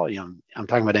the volume. I'm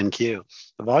talking about NQ.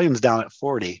 The volume's down at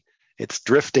 40. It's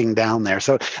drifting down there.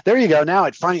 So there you go. Now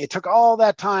it took all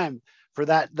that time for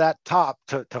that top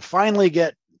to finally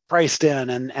get priced in,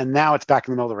 and now it's back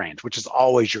in the middle of the range, which is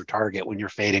always your target when you're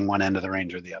fading one end of the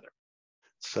range or the other.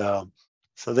 So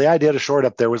the idea to short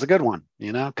up there was a good one.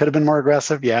 Could have been more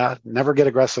aggressive. Yeah, never get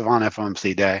aggressive on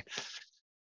FOMC day.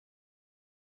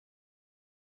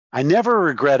 I never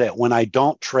regret it when I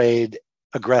don't trade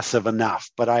aggressive enough,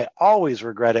 but I always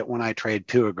regret it when I trade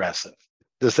too aggressive.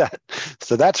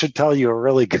 So that should tell you a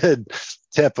really good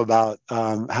tip about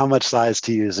how much size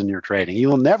to use in your trading. You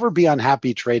will never be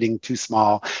unhappy trading too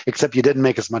small, except you didn't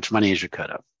make as much money as you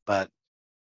could have. But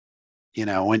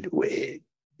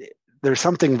there's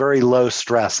something very low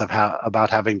stress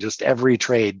about having just every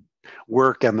trade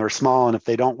work, and they're small, and if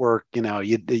they don't work, you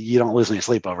don't lose any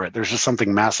sleep over it. There's just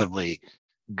something massively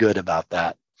good about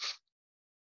that.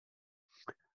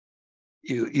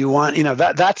 You want,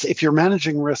 that's, if you're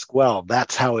managing risk well,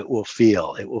 that's how it will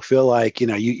feel. It will feel like,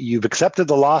 you've accepted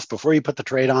the loss before you put the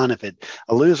trade on. If it's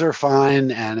a loser,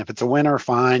 fine. And if it's a winner,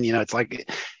 fine. It's like,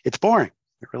 it's boring.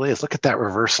 It really is. Look at that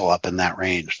reversal up in that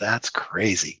range. That's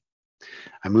crazy.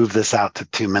 I moved this out to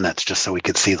 2 minutes just so we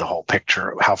could see the whole picture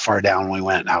of how far down we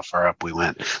went and how far up we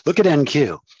went. Look at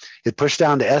NQ. It pushed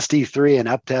down to SD3 and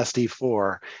up to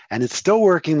SD4, and it's still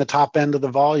working the top end of the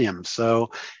volume.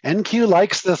 So NQ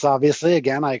likes this, obviously.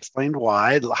 Again, I explained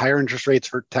why. Higher interest rates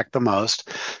hurt tech the most.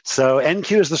 So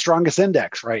NQ is the strongest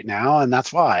index right now, and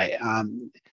that's why.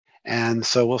 And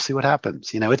so we'll see what happens.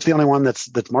 It's the only one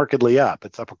that's markedly up.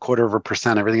 It's up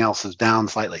 0.25%. Everything else is down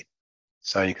slightly.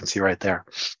 So you can see right there.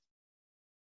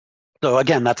 So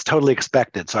again, that's totally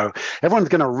expected. So everyone's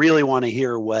going to really want to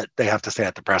hear what they have to say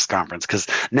at the press conference, because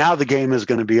now the game is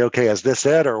going to be, okay, is this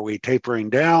it? Or are we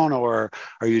tapering down? Or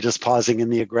are you just pausing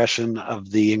in the aggression of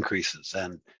the increases?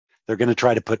 And they're going to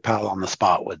try to put Powell on the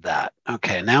spot with that.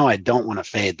 Okay, now I don't want to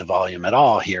fade the volume at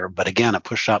all here, but again, a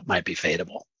push up might be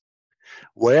fadeable.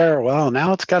 Well,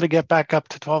 now it's got to get back up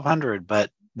to 1200, but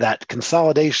that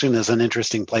consolidation is an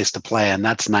interesting place to play, and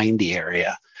that's 90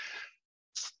 area.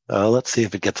 Let's see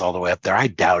if it gets all the way up there. I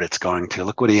doubt it's going to.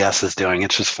 Look what ES is doing.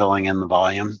 It's just filling in the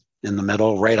volume in the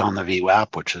middle, right on the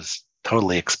VWAP, which is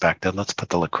totally expected. Let's put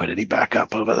the liquidity back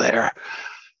up over there.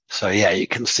 So yeah, you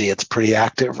can see it's pretty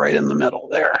active right in the middle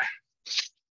there.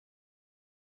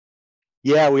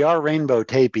 Yeah, we are rainbow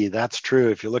tapey. That's true.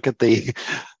 If you look at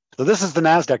so this is the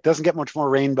NASDAQ. Doesn't get much more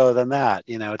rainbow than that.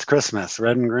 It's Christmas,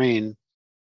 red and green.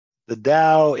 The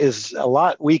Dow is a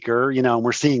lot weaker, and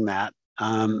we're seeing that.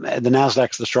 The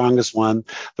NASDAQ's the strongest one.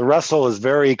 The Russell is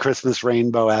very Christmas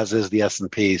rainbow, as is the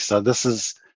S&P. So this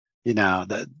is,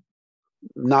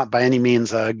 not by any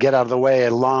means a get out of the way,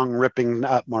 a long ripping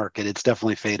up market. It's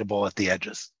definitely fadeable at the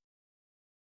edges.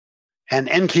 And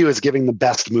NQ is giving the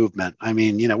best movement. I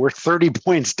mean, we're 30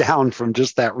 points down from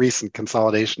just that recent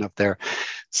consolidation up there.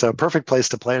 So perfect place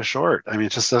to play a short. I mean,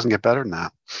 it just doesn't get better than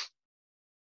that.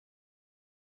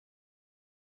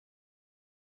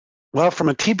 Well, from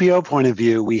a TPO point of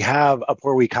view, we have a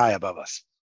 4-week high above us.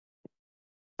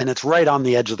 And it's right on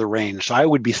the edge of the range. So I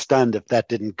would be stunned if that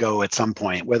didn't go at some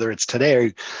point, whether it's today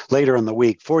or later in the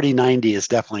week. 40.90 is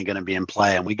definitely going to be in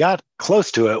play. And we got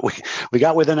close to it. We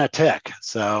got within a tick.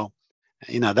 So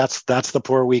that's the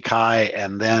 4-week high,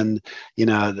 and then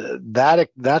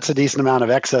that's a decent amount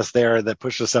of excess there that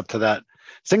pushed us up to that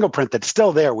single print that's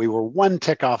still there. We were one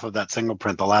tick off of that single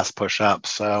print, the last push up.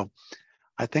 So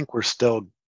I think we're still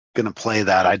going to play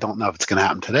that. I don't know if it's going to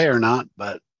happen today or not,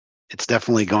 but it's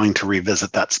definitely going to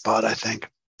revisit that spot, I think.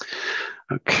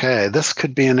 Okay, this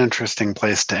could be an interesting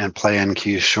place to play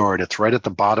NQ short. It's right at the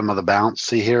bottom of the bounce,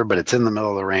 see here, but it's in the middle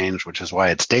of the range, which is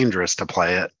why it's dangerous to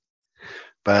play it.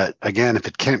 But again, if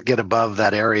it can't get above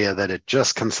that area that it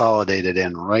just consolidated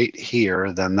in right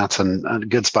here, then that's a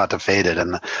good spot to fade it.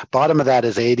 And the bottom of that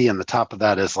is 80, and the top of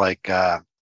that is like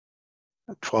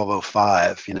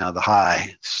 1205, the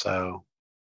high. So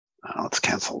let's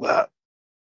cancel that.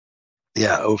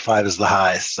 Yeah, 05 is the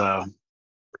high. So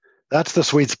that's the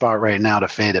sweet spot right now to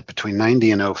fade it, between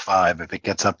 90 and 05 if it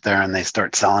gets up there and they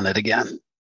start selling it again.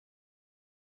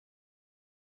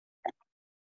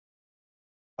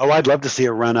 Oh, I'd love to see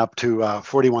a run up to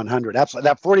 4,100. Absolutely.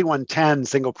 That 4110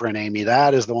 single print, Amy,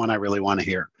 that is the one I really want to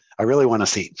hear. I really want to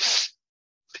see.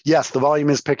 Yes, the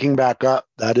volume is picking back up.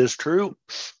 That is true.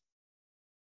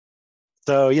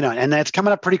 So, and it's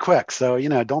coming up pretty quick. So,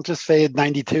 don't just fade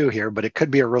 92 here, but it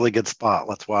could be a really good spot.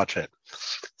 Let's watch it.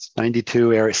 It's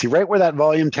 92 area. See, right where that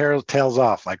volume tails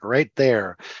off, like right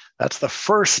there. That's the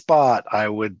first spot I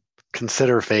would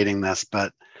consider fading this,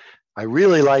 but I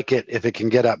really like it if it can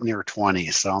get up near 20,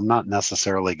 so I'm not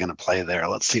necessarily going to play there.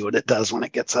 Let's see what it does when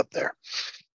it gets up there.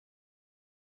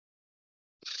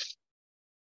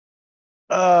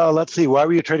 Let's see. Why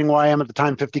were you trading YM at the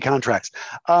time, 50 contracts?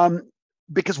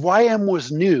 Because YM was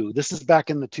new. This is back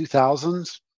in the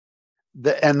 2000s.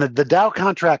 The Dow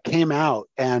contract came out,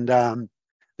 and there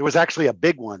was actually a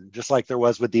big one, just like there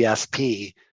was with the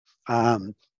SP.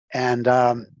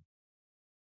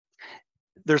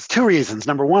 There's two reasons.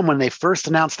 Number one, when they first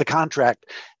announced the contract,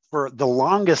 for the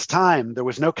longest time, there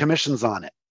was no commissions on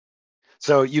it.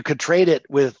 So you could trade it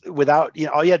without,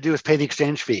 all you had to do was pay the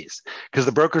exchange fees because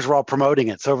the brokers were all promoting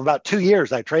it. So for about 2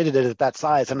 years, I traded it at that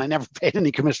size and I never paid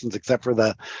any commissions except for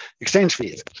the exchange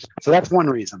fees. So that's one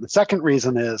reason. The second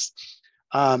reason is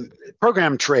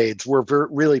program trades were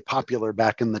really popular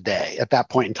back in the day at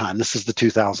that point in time. This is the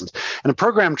 2000s. And a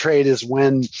program trade is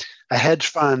when a hedge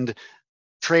fund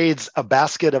trades a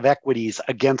basket of equities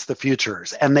against the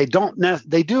futures, and they do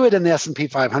it in the S&P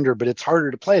 500, but it's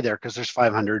harder to play there because there's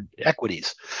 500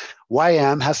 equities.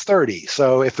 YM has 30,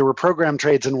 so if there were program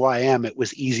trades in YM, it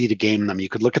was easy to game them. You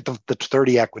could look at the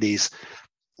 30 equities,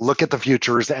 look at the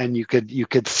futures, and you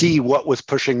could see what was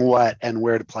pushing what and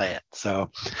where to play it.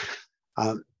 So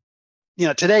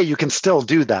today you can still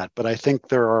do that, but I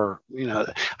think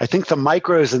I think the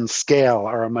micros and scale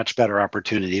are a much better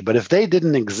opportunity. But if they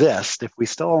didn't exist, if we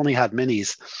still only had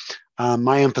minis,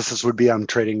 my emphasis would be on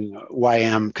trading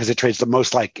YM because it trades the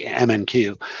most like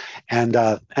MNQ and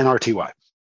RTY.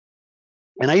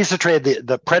 And I used to trade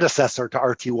the predecessor to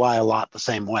RTY a lot the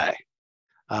same way.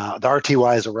 The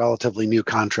RTY is a relatively new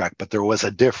contract, but there was a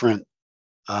different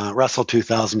Russell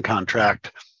 2000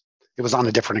 contract. It was on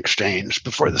a different exchange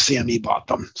before the CME bought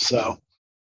them. So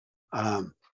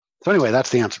anyway, that's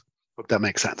the answer. Hope that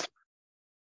makes sense.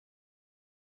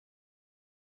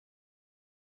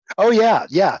 Oh,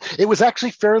 yeah. It was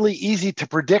actually fairly easy to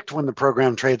predict when the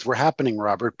program trades were happening,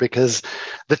 Robert, because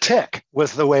the tick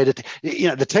was the way to,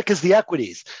 the tick is the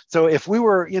equities. So if we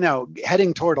were,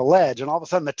 heading toward a ledge and all of a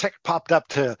sudden the tick popped up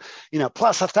to,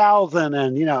 plus 1,000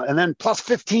 and then plus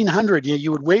 1,500,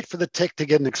 you would wait for the tick to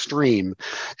get an extreme.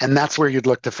 And that's where you'd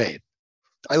look to fade.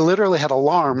 I literally had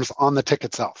alarms on the tick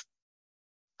itself.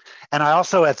 And I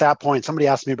also, at that point, somebody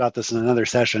asked me about this in another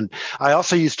session. I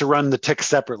also used to run the tick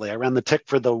separately. I ran the tick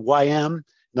for the YM,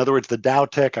 in other words, the Dow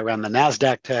tick. I ran the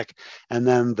NASDAQ tick. And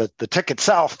then the tick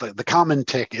itself, the common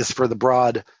tick, is for the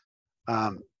broad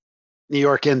New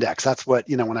York index. That's what,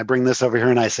 when I bring this over here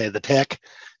and I say the tick,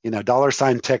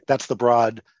 $ tick, that's the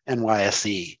broad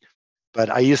NYSE. But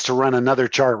I used to run another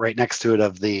chart right next to it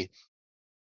of the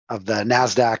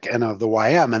NASDAQ and of the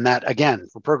YM. And that, again,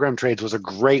 for program trades was a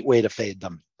great way to fade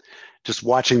them. Just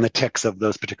watching the ticks of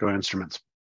those particular instruments.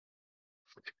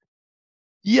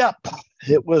 Yep.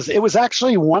 It was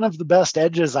actually one of the best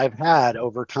edges I've had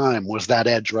over time, was that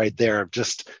edge right there of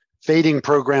just fading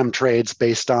program trades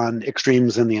based on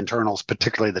extremes in the internals,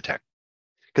 particularly the tick.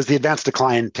 Because the advanced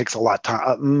decline takes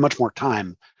much more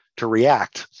time to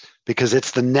react, because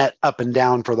it's the net up and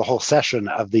down for the whole session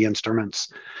of the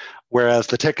instruments. Whereas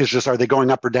the tick is just, are they going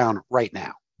up or down right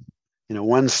now?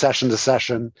 One session to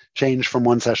session, change from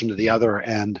one session to the other.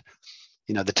 And,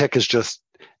 the tick is just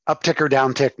up tick or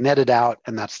down tick, netted out,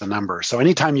 and that's the number. So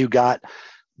anytime you got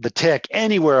the tick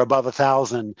anywhere above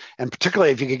 1,000, and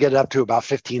particularly if you could get it up to about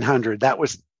 1,500, that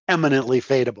was eminently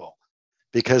fadeable,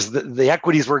 because the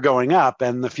equities were going up,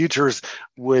 and the futures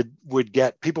would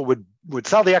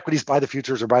sell the equities, buy the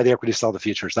futures, or buy the equities, sell the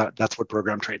futures. That's what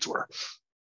program trades were.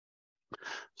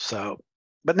 So,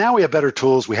 but now we have better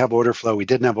tools. We have order flow. We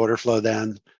didn't have order flow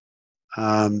then.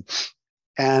 The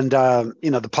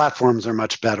platforms are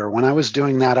much better. When I was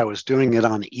doing that, I was doing it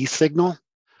on eSignal,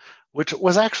 which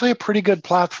was actually a pretty good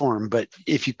platform. But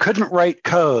if you couldn't write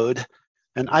code,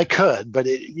 and I could, but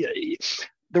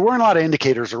there weren't a lot of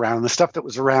indicators around. The stuff that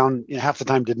was around, half the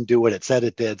time didn't do what it said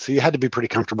it did. So you had to be pretty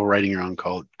comfortable writing your own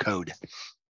code.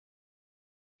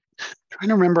 Trying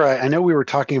to remember, I know we were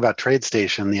talking about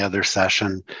TradeStation the other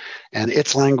session, and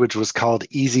its language was called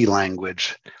Easy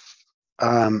Language.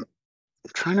 I'm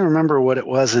trying to remember what it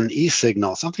was in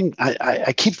eSignal. Something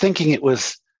I keep thinking it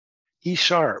was E#,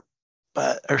 or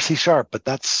C#, but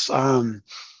that's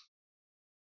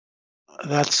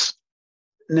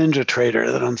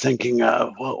NinjaTrader that I'm thinking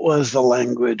of. What was the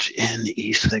language in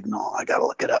eSignal? I got to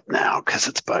look it up now because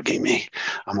it's bugging me.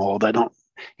 I'm old.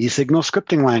 eSignal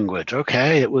scripting language.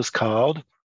 Okay, it was called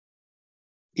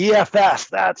EFS.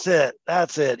 That's it.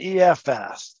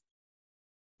 EFS.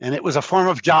 And it was a form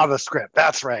of JavaScript.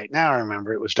 That's right. Now I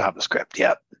remember it was JavaScript.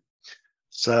 Yep.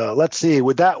 So let's see.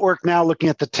 Would that work now looking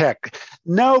at the tick?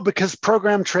 No, because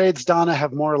program trades, Donna,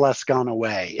 have more or less gone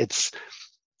away. It's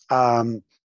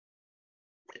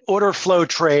order flow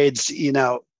trades,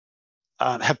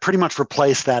 have pretty much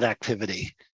replaced that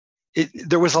activity.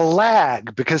 There was a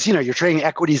lag because, you're trading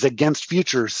equities against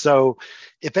futures. So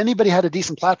if anybody had a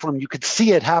decent platform, you could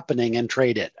see it happening and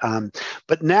trade it.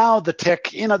 But now the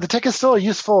tick is still a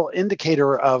useful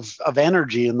indicator of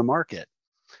energy in the market.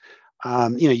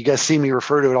 You guys see me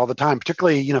refer to it all the time,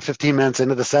 particularly, 15 minutes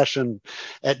into the session,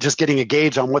 at just getting a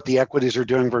gauge on what the equities are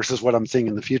doing versus what I'm seeing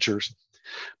in the futures.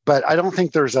 But I don't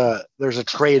think there's a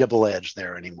tradable edge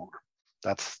there anymore.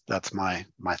 That's my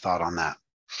thought on that.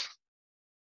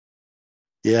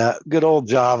 Yeah, good old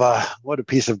Java. What a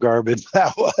piece of garbage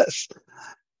that was.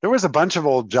 There was a bunch of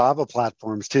old Java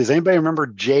platforms too. Does anybody remember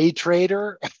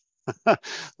JTrader?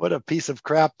 What a piece of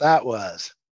crap that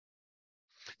was.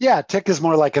 Yeah, tick is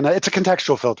more like it's a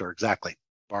contextual filter. Exactly.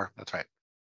 Bar, that's right.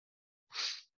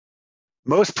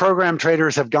 Most program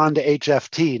traders have gone to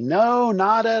HFT. No,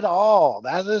 not at all.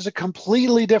 That is a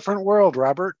completely different world,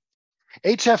 Robert.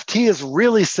 HFT is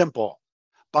really simple.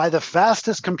 Buy the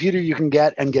fastest computer you can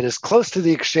get and get as close to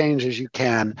the exchange as you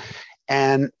can,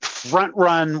 and front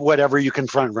run whatever you can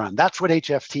front run. That's what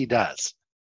HFT does.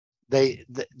 They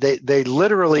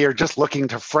literally are just looking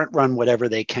to front run whatever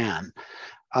they can.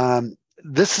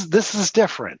 This is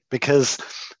different because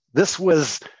this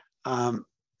was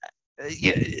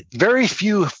very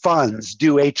few funds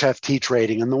do HFT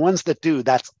trading, and the ones that do,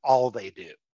 that's all they do.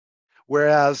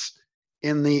 Whereas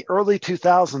in the early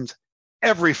 2000s,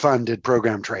 every fund did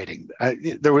program trading.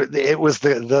 It was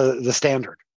the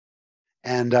standard,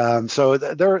 and so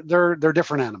they're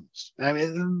different animals. I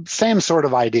mean, same sort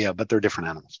of idea, but they're different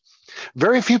animals.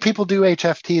 Very few people do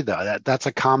HFT though. That's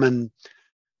a common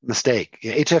mistake.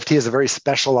 HFT is a very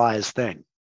specialized thing.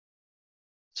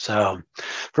 So,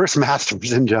 first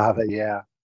masters in Java, yeah.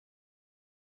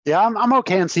 I'm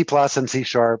okay in C+ and C#.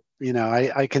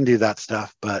 I can do that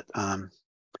stuff, but.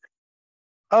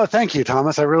 Oh, thank you,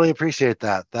 Thomas. I really appreciate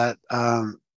that.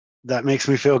 That makes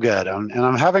me feel good. And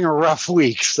I'm having a rough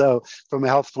week, so from a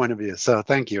health point of view. So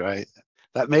thank you.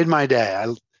 That made my day.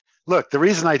 Look, the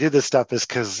reason I do this stuff is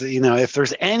because, if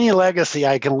there's any legacy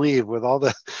I can leave with all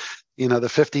the, the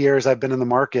 50 years I've been in the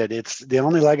market, it's the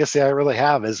only legacy I really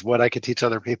have is what I could teach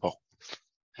other people.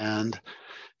 And,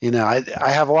 I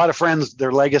have a lot of friends,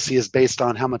 their legacy is based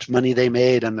on how much money they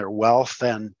made and their wealth.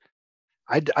 And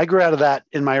I grew out of that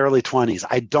in my early 20s.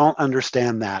 I don't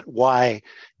understand that. Why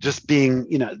just being,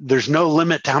 there's no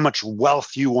limit to how much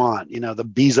wealth you want, the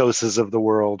Bezoses of the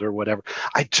world or whatever.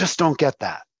 I just don't get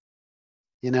that,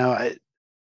 but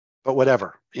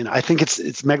whatever, I think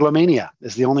it's megalomania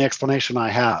is the only explanation I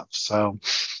have. So,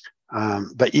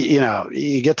 but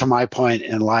you get to my point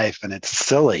in life and it's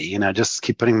silly, just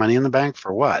keep putting money in the bank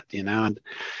for what, and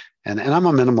And I'm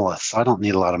a minimalist, so I don't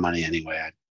need a lot of money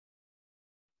anyway.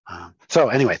 So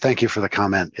anyway, thank you for the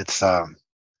comment. It's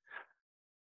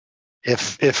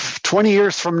if 20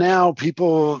 years from now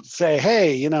people say,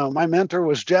 hey, my mentor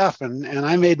was Jeff and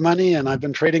I made money and I've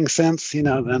been trading since,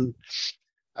 then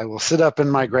I will sit up in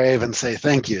my grave and say,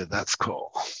 thank you. That's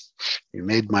cool. You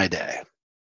made my day.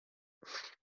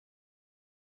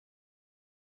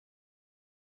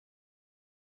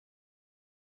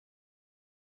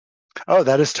 Oh,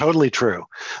 that is totally true.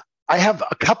 I have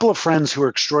a couple of friends who are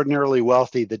extraordinarily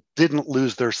wealthy that didn't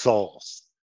lose their souls.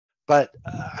 But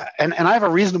and I have a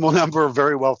reasonable number of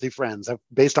very wealthy friends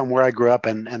based on where I grew up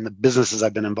and the businesses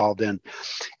I've been involved in.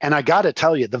 And I got to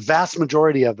tell you, the vast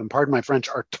majority of them, pardon my French,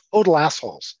 are total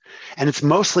assholes. And it's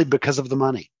mostly because of the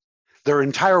money. Their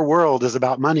entire world is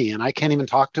about money, and I can't even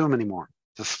talk to them anymore.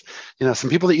 Just, some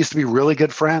people that used to be really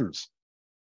good friends,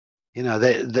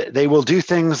 they will do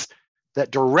things that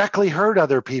directly hurt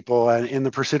other people in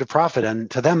the pursuit of profit.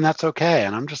 And to them, that's okay.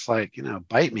 And I'm just like,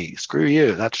 bite me, screw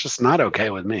you. That's just not okay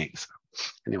with me. So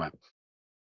anyway.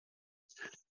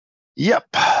 Yep.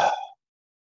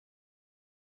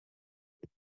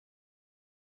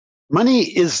 Money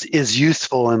is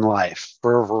useful in life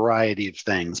for a variety of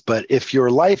things. But if your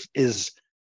life is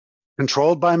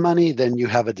controlled by money, then you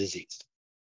have a disease.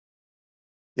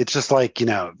 It's just like,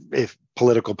 if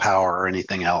political power or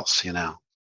anything else,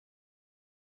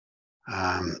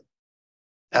 Um,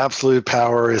 absolute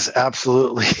power is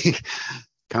absolutely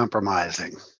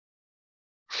compromising.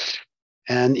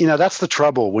 And, that's the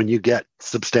trouble when you get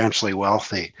substantially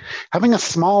wealthy. Having a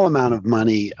small amount of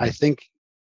money, I think,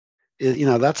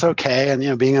 that's okay.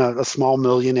 And, being a small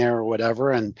millionaire or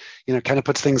whatever, and, kind of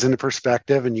puts things into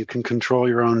perspective and you can control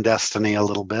your own destiny a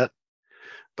little bit.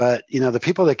 But, the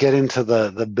people that get into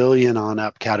the billion on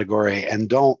up category and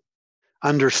don't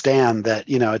understand that,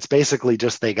 it's basically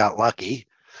just they got lucky.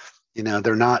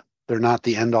 They're not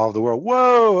the end all of the world.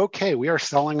 Whoa, okay, we are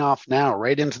selling off now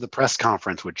right into the press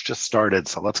conference, which just started.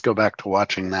 So let's go back to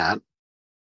watching that.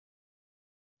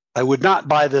 I would not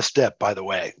buy this dip, by the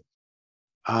way.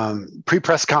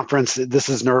 Pre-press conference, this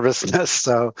is nervousness.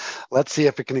 So let's see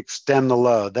if it can extend the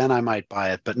low. Then I might buy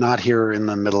it, but not here in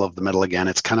the middle of the middle again.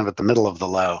 It's kind of at the middle of the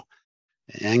low.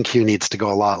 NQ needs to go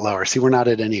a lot lower. See, we're not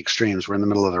at any extremes. We're in the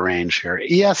middle of the range here.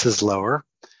 ES is lower.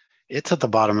 It's at the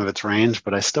bottom of its range,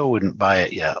 but I still wouldn't buy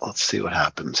it yet. Let's see what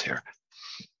happens here.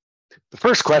 The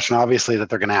first question, obviously, that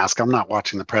they're going to ask, I'm not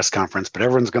watching the press conference, but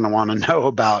everyone's going to want to know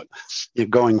about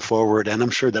going forward. And I'm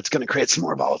sure that's going to create some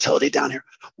more volatility down here.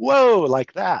 Whoa,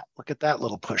 like that. Look at that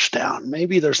little push down.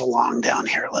 Maybe there's a long down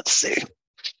here. Let's see.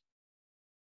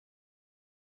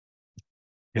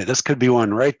 Yeah, this could be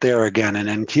one right there again. In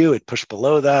NQ, it pushed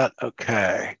below that.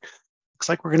 Okay. Looks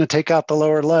like we're going to take out the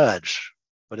lower ledge.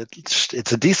 But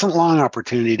it's a decent long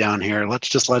opportunity down here. Let's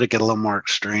just let it get a little more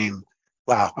extreme.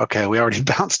 Wow. Okay, we already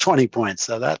bounced 20 points.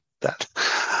 So that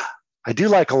I do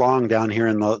like a long down here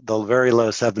in the very low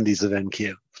 70s of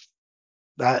NQ.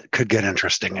 That could get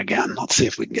interesting again. Let's see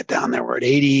if we can get down there. We're at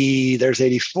 80. There's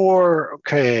 84.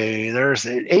 Okay, there's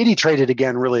 80 traded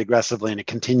again really aggressively, and it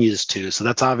continues to. So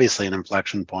that's obviously an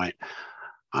inflection point.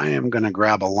 I am going to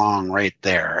grab a long right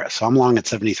there. So I'm long at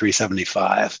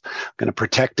 73.75. I'm going to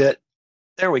protect it.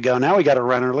 There we go. Now we got a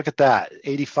runner. Look at that.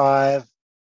 85,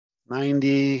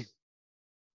 90.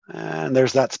 And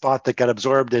there's that spot that got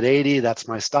absorbed at 80. That's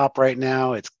my stop right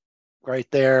now. It's right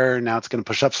there. Now it's going to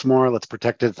push up some more. Let's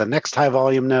protect it at the next high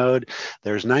volume node.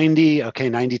 There's 90. Okay,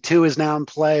 92 is now in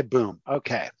play. Boom.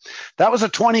 Okay. That was a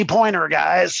 20 pointer,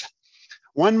 guys.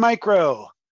 One micro,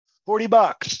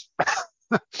 $40.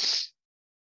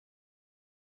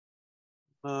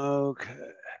 Okay.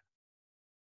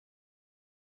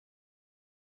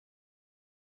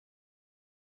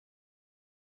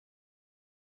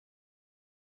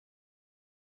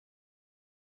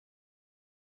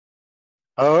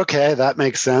 Okay, that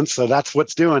makes sense. So that's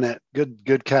what's doing it.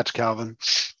 Good catch, Calvin.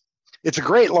 It's a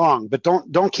great long, but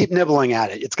don't keep nibbling at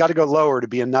it. It's got to go lower to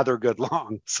be another good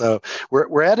long. So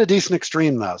we're at a decent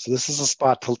extreme though. So this is a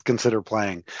spot to consider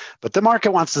playing. But the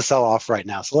market wants to sell off right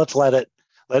now. So let's let it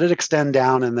extend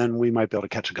down, and then we might be able to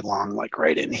catch a good long, like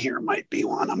right in here might be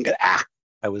one.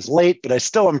 I was late, but I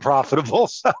still am profitable.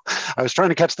 So I was trying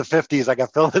to catch the 50s. I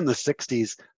got filled in the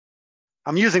 60s.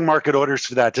 I'm using market orders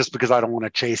for that just because I don't want to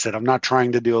chase it. I'm not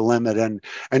trying to do a limit, and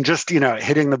just,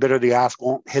 hitting the bid or the ask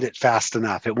won't hit it fast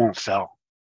enough. It won't fill.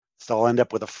 So I'll end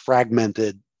up with a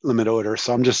fragmented limit order.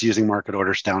 So I'm just using market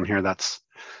orders down here. That's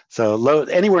so low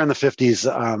anywhere in the 50s.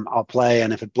 I'll play.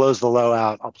 And if it blows the low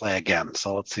out, I'll play again.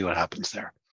 So let's see what happens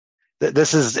there.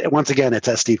 This is, once again, it's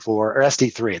SD4 or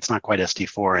SD3. It's not quite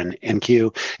SD4 in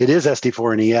NQ. It is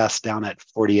SD4 in ES down at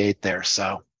 48 there.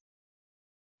 So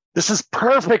This is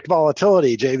perfect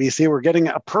volatility, JVC. We're getting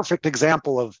a perfect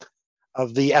example of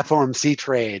the FOMC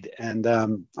trade, and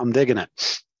I'm digging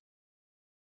it.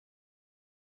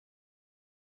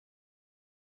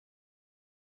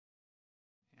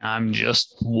 I'm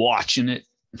just watching it,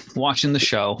 watching the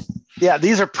show. Yeah,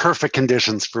 these are perfect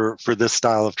conditions for this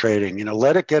style of trading.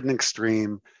 Let it get an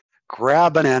extreme,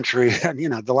 grab an entry, and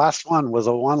the last one was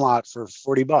a one lot for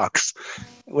 $40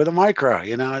 with a micro.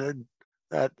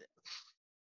 That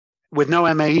with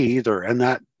no MAE either, and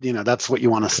that's what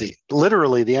you want to see.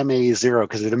 Literally, the MAE is zero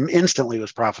because it instantly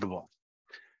was profitable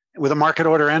with a market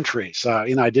order entry. So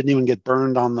I didn't even get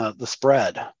burned on the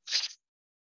spread.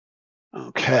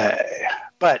 Okay.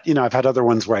 But, I've had other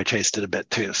ones where I chased it a bit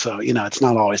too. So, it's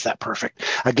not always that perfect.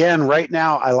 Again, right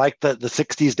now, I like the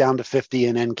 60s down to 50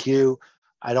 in NQ.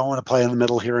 I don't want to play in the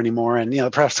middle here anymore. And,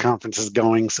 the press conference is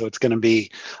going, so it's going to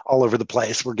be all over the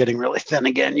place. We're getting really thin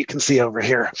again. You can see over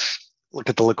here. Look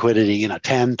at the liquidity,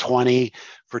 10, 20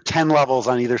 for 10 levels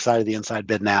on either side of the inside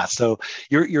bid and ask. So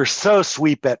you're so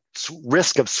sweep at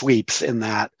risk of sweeps in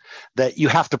that you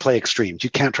have to play extremes.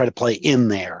 You can't try to play in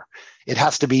there. It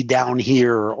has to be down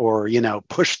here or,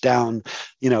 push down,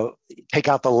 take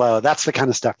out the low. That's the kind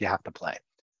of stuff you have to play.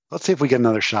 Let's see if we get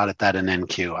another shot at that in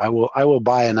NQ. I will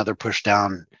buy another push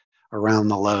down around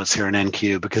the lows here in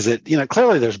NQ because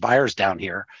clearly there's buyers down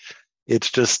here.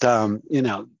 It's just,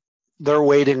 they're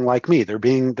waiting like me. They're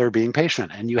being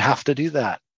patient, and you have to do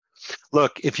that.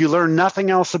 Look, if you learn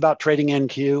nothing else about trading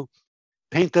NQ,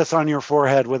 paint this on your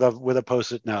forehead with a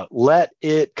Post-it note. Let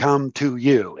it come to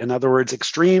you. In other words,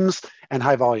 extremes and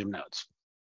high volume nodes.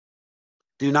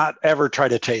 Do not ever try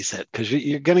to chase it because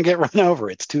you're going to get run over.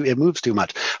 It moves too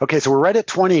much. Okay, so we're right at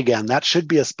 20 again. That should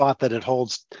be a spot that it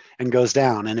holds and goes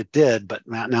down, and it did, but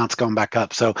now it's going back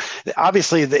up. So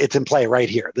obviously it's in play right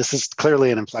here. This is clearly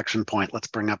an inflection point. Let's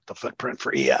bring up the footprint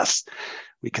for ES.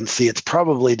 We can see it's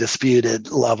probably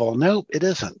disputed level. Nope, it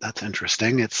isn't. That's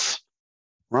interesting. It's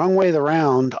wrong way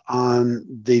around on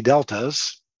the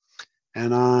deltas,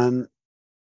 and on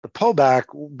the pullback,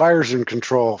 buyers in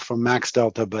control from max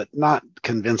delta, but not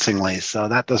convincingly. So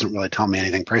that doesn't really tell me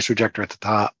anything. Price rejector at the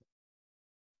top.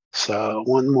 So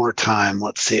one more time,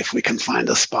 let's see if we can find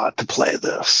a spot to play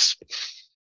this.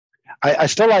 I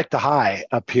still like the high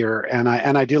up here, and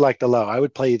I do like the low. I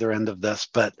would play either end of this,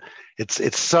 but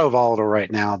it's so volatile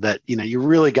right now that you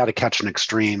really got to catch an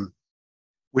extreme,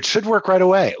 which should work right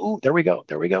away. Ooh, there we go.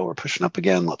 We're pushing up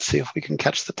again. Let's see if we can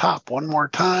catch the top one more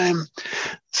time.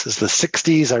 This is the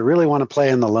 60s. I really want to play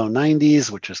in the low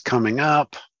 90s, which is coming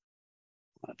up.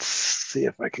 Let's see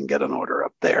if I can get an order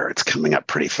up there. It's coming up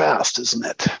pretty fast, isn't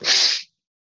it?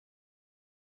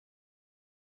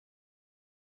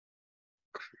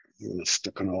 I'm going to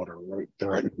stick an order right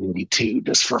there at 92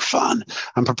 just for fun.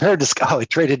 I'm prepared to, I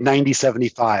traded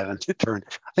 90.75 and it turned.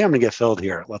 I think I'm going to get filled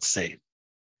here. Let's see.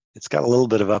 It's got a little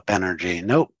bit of up energy.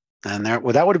 Nope. And that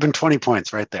would have been 20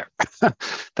 points right there.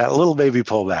 That little baby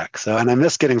pullback. So, and I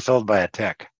missed getting filled by a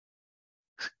tick.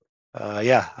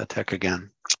 Yeah, a tick again.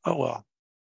 Oh, well.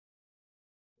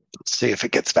 Let's see if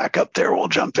it gets back up there. We'll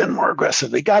jump in more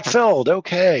aggressively. Got filled.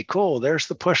 Okay, cool. There's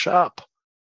the push up.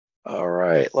 All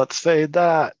right, let's fade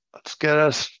that. Let's get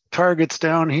us targets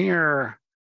down here.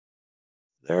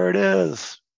 There it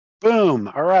is.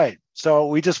 Boom. All right. So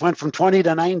we just went from 20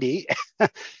 to 90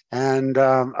 and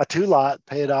a 2-lot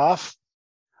paid off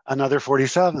another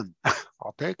 47.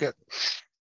 I'll take it.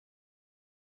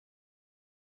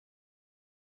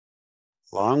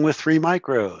 Along with 3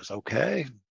 micros. Okay.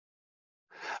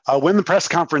 When the press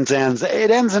conference ends,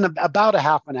 it ends in about a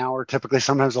half an hour, typically,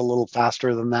 sometimes a little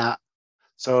faster than that.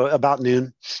 So about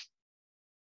noon.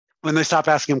 When they stop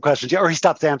asking him questions, or he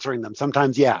stops answering them.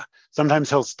 Sometimes, yeah.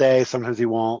 Sometimes he'll stay, sometimes he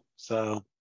won't. So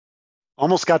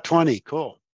almost got 20.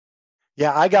 Cool.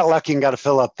 Yeah, I got lucky and got a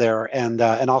fill up there, and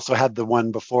also had the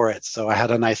one before it. So I had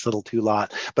a nice little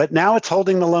 2-lot. But now it's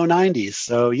holding the low 90s.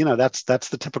 So that's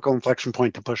the typical inflection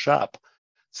point to push up.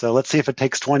 So let's see if it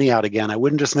takes 20 out again. I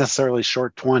wouldn't just necessarily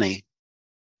short 20.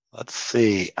 Let's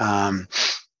see.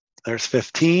 There's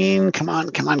 15. Come on.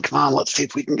 Let's see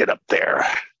if we can get up there.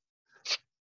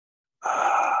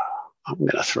 I'm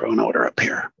going to throw an order up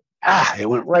here. It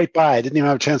went right by. I didn't even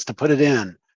have a chance to put it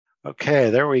in. Okay,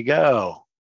 there we go.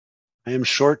 I am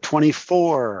short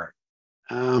 24.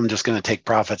 I'm just going to take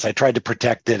profits. I tried to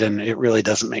protect it, and it really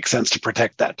doesn't make sense to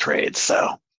protect that trade.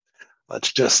 So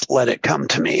let's just let it come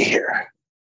to me here.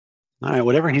 All right,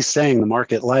 whatever he's saying, the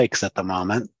market likes at the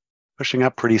moment. Pushing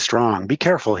up pretty strong. Be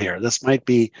careful here. This might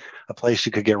be a place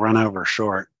you could get run over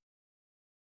short.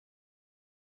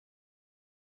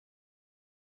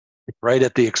 Right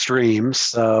at the extremes.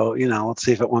 So, let's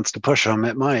see if it wants to push them.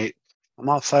 It might. I'm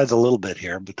offsides a little bit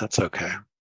here, but that's okay.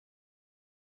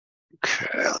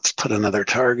 Okay, let's put another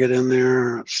target in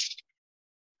there.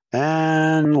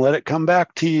 And let it come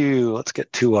back to you. Let's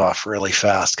get 2 off really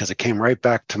fast because it came right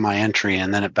back to my entry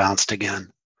and then it bounced again.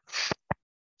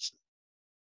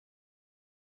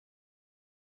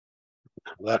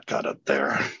 That got up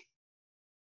there.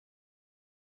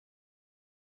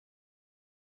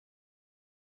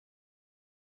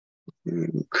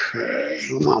 Okay,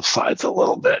 I'm offsides a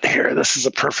little bit here. This is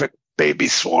a perfect baby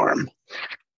swarm.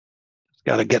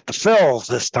 Got to get the fills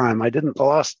this time. I didn't the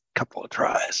last couple of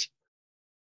tries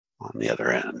on the other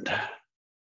end.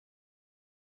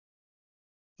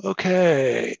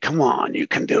 Okay, come on, you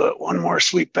can do it. One more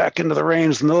sweep back into the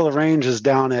range. The middle of the range is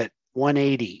down at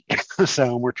 180,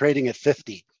 so we're trading at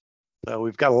 50. So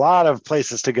we've got a lot of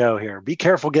places to go here. Be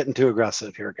careful getting too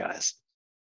aggressive here, guys.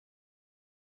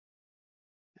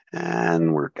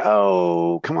 And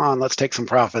come on, let's take some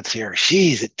profits here.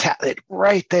 Jeez, it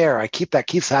right there. That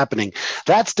keeps happening.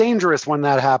 That's dangerous when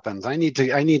that happens. I need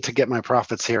to get my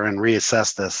profits here and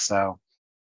reassess this. So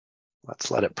let's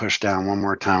let it push down one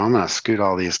more time. I'm going to scoot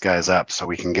all these guys up so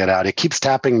we can get out. It keeps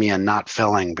tapping me and not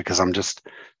filling because I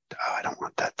don't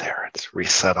want that there. It's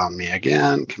reset on me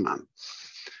again. Come on.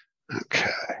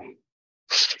 Okay.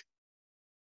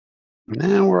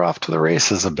 Now we're off to the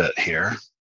races a bit here.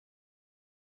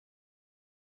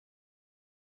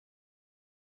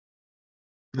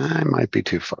 I might be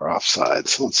too far offside,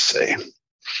 so let's see. I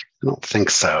don't think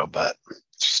so, but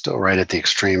it's still right at the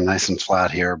extreme, nice and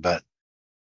flat here, but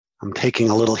I'm taking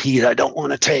a little heat I don't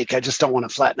want to take. I just don't want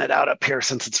to flatten it out up here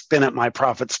since it's been at my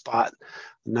profit spot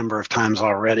a number of times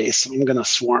already, so I'm going to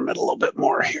swarm it a little bit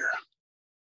more here.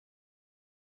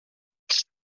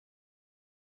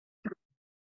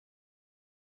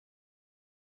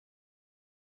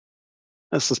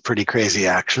 This is pretty crazy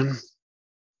action.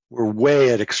 We're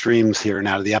way at extremes here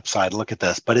now to the upside. Look at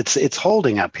this, but it's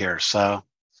holding up here. So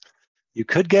we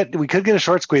could get a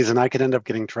short squeeze and I could end up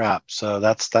getting trapped. So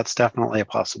that's definitely a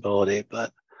possibility,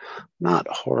 but not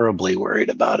horribly worried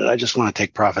about it. I just want to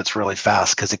take profits really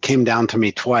fast because it came down to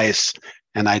me twice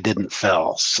and I didn't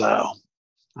fill. So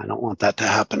I don't want that to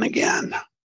happen again.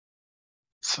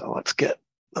 So let's get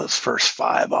those first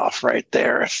 5 off right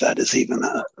there, if that is even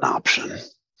an option.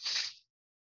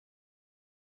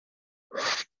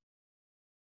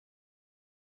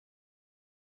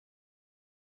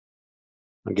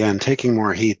 Again, taking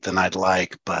more heat than I'd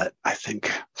like, but I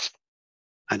think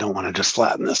I don't want to just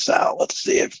flatten this out. Let's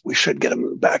see if we should get a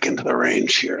move back into the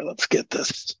range here. Let's get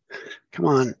this. Come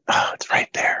on. Oh, it's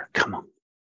right there. Come on.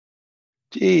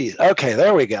 Geez. Okay,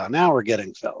 there we go. Now we're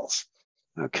getting fills.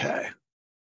 Okay.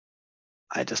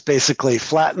 I just basically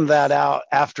flattened that out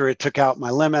after it took out my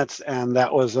limits, and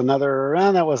that was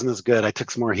that wasn't as good. I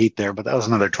took some more heat there, but that was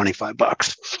another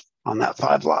 $25 on that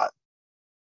 5 lot.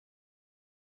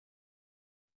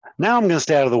 Now I'm going to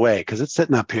stay out of the way because it's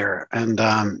sitting up here, and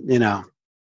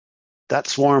that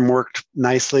swarm worked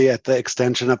nicely at the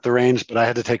extension up the range, but I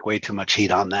had to take way too much heat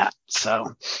on that,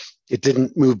 so it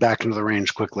didn't move back into the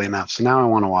range quickly enough. So now I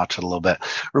want to watch it a little bit.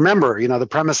 Remember, the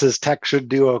premise is tech should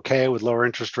do okay with lower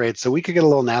interest rates, so we could get a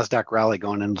little NASDAQ rally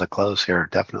going into the close here,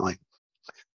 definitely.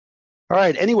 All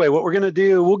right. Anyway, what we're going to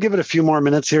do, we'll give it a few more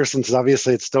minutes here since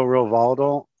obviously it's still real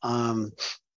volatile, and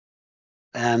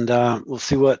we'll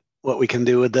see what we can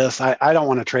do with this. I don't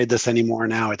want to trade this anymore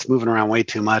now. It's moving around way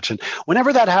too much. And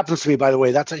whenever that happens to me, by the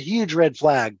way, that's a huge red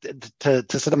flag to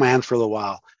sit in my hands for a little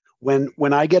while.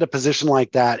 When I get a position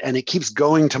like that and it keeps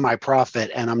going to my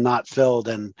profit and I'm not filled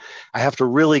and I have to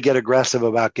really get aggressive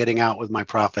about getting out with my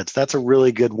profits, that's a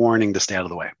really good warning to stay out of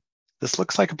the way. This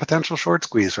looks like a potential short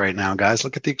squeeze right now, guys.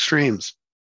 Look at the extremes.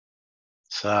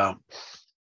 So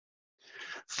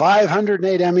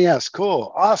 508 MES.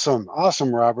 Cool. Awesome,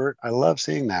 Robert. I love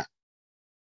seeing that.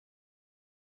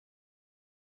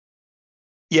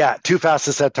 Yeah, too fast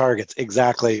to set targets.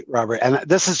 Exactly, Robert. And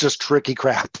this is just tricky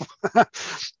crap.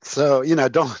 So,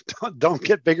 don't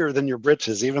get bigger than your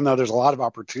britches, even though there's a lot of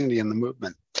opportunity in the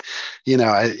movement.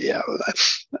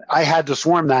 I had to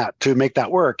swarm that to make that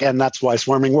work, and that's why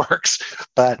swarming works.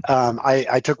 But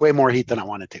I took way more heat than I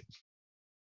wanted to.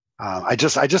 I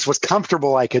just was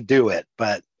comfortable I could do it,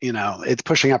 but it's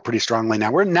pushing up pretty strongly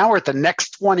now. We're at the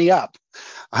next 20 up,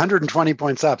 120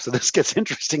 points up. So this gets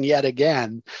interesting yet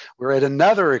again. We're at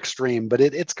another extreme, but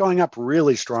it's going up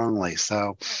really strongly.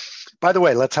 So, by the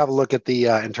way, let's have a look at the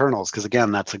internals because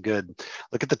again, that's a good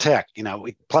look at the tech.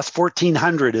 Plus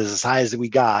 1400 is as high as we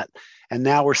got. And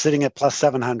now we're sitting at plus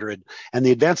 700, and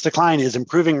the advanced decline is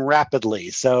improving rapidly.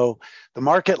 So the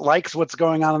market likes what's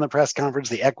going on in the press conference.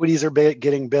 The equities are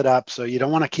getting bid up. So you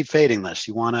don't want to keep fading this.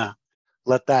 You want to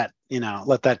let that,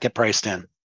 let that get priced in.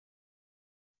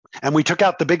 And we took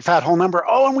out the big fat whole number.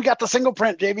 Oh, and we got the single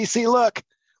print, JVC. Look,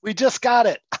 we just got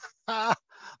it.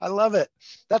 I love it.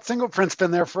 That single print's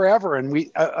been there forever. And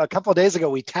we a couple of days ago,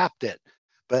 we tapped it,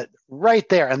 but right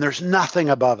there. And there's nothing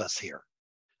above us here.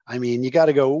 I mean, you got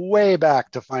to go way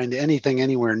back to find anything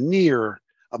anywhere near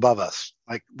above us.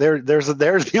 Like there's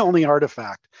the only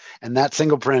artifact. And that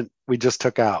single print we just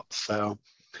took out. So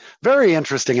very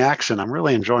interesting action. I'm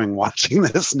really enjoying watching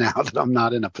this now that I'm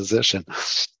not in a position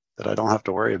that I don't have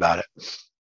to worry about it.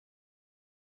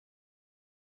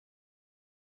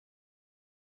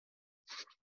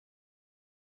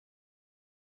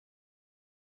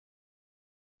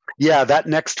 Yeah, that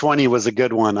next 20 was a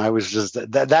good one. I was just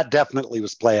that definitely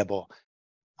was playable.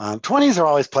 20s are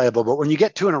always playable, but when you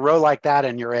get two in a row like that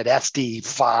and you're at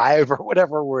SD5 or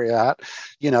whatever we're at,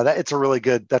 that's a really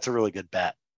good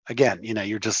bet. Again,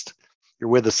 you're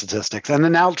with the statistics. And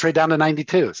then now it'll trade down to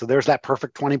 92. So there's that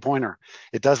perfect 20 pointer.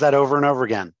 It does that over and over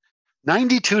again.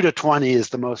 92 to 20 is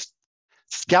the most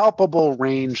scalpable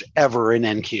range ever in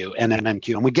NQ and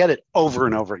MMQ. And we get it over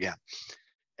and over again.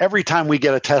 Every time we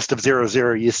get a test of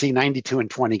 0-0, you see 92 and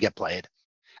 20 get played.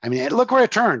 I mean, look where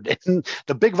it turned.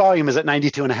 The big volume is at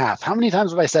 92 and a half. How many times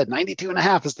have I said 92 and a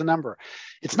half is the number?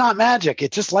 It's not magic.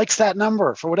 It just likes that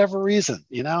number for whatever reason,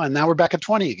 and now we're back at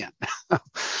 20 again.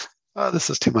 Oh, this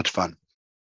is too much fun.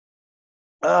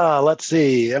 Let's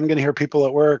see. I'm going to hear people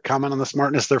at work comment on the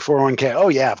smartness of their 401k. Oh,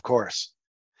 yeah, of course.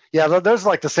 Yeah, those are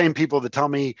like the same people that tell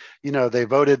me, they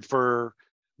voted for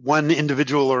one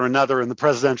individual or another in the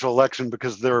presidential election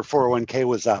because their 401k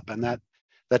was up. And that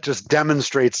just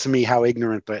demonstrates to me how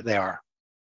ignorant they are.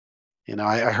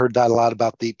 I heard that a lot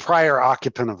about the prior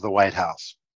occupant of the White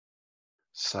House.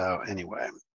 So anyway,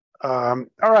 all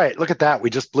right, look at that. We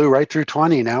just blew right through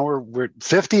 20. Now we're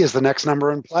 50 is the next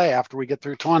number in play after we get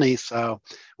through 20. So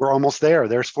we're almost there.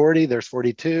 There's 40, there's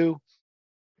 42.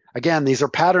 Again, these are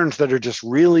patterns that are just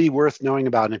really worth knowing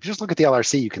about. And if you just look at the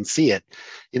LRC, you can see it.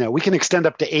 We can extend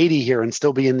up to 80 here and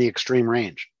still be in the extreme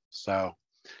range. So,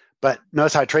 but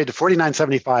notice how I trade to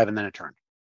 49.75 and then it turned.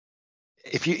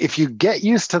 If you get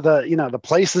used to the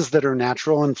places that are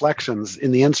natural inflections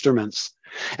in the instruments,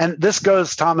 and this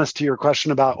goes, Thomas, to your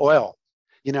question about oil.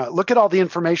 Look at all the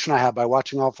information I have by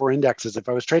watching all four indexes. If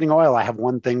I was trading oil, I have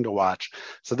one thing to watch.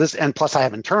 So and plus I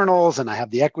have internals and I have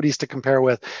the equities to compare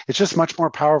with. It's just much more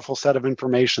powerful set of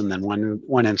information than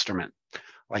one instrument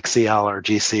like CL or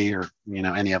GC or,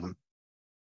 any of them.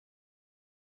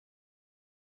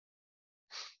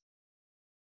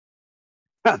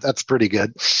 That's pretty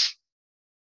good.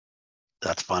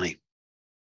 That's funny.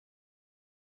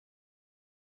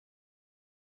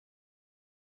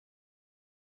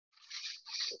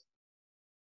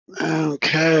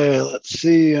 Okay, let's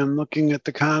see. I'm looking at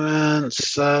the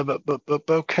comments. But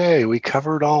okay, we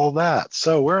covered all that.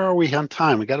 So where are we on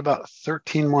time? We got about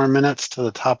 13 more minutes to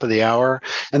the top of the hour.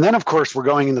 And then, of course, we're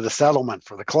going into the settlement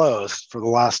for the close for the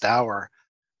last hour.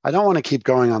 I don't want to keep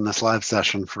going on this live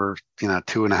session for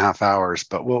 2.5 hours,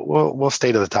 but we'll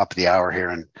stay to the top of the hour here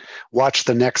and watch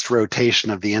the next rotation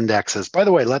of the indexes. By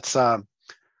the way, let's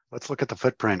look at the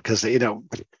footprint because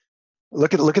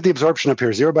look at the absorption up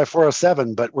here, 0 by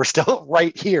 407, but we're still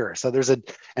right here. So there's and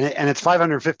it's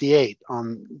 558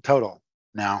 on total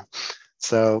now.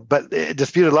 So, but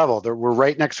disputed level, we're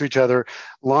right next to each other.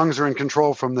 Longs are in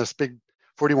control from this big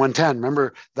 4110.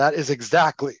 Remember, that is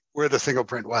exactly where the single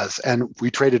print was. And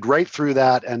we traded right through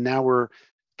that. And now we're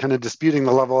kind of disputing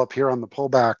the level up here on the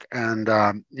pullback. And,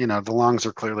 the longs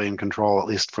are clearly in control, at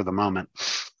least for the moment.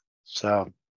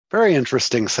 So very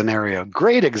interesting scenario.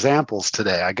 Great examples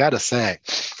today, I got to say.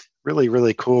 Really,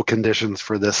 really cool conditions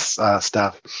for this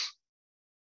stuff.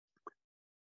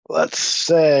 Let's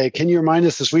say, can you remind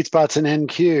us the sweet spots in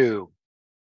NQ?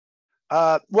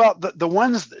 Well, the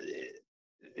ones,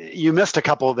 you missed a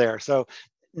couple there. So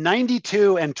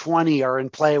 92 and 20 are in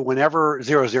play whenever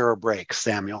 0-0 breaks,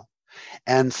 Samuel.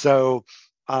 And so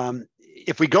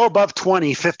if we go above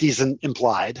 20, 50 is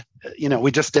implied.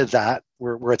 We just did that.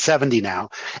 We're at 70 now.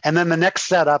 And then the next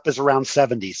setup is around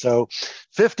 70. So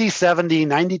 50, 70,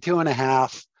 92 and a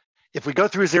half. If we go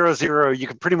through 0-0, you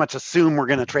can pretty much assume we're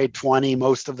going to trade 20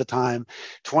 most of the time.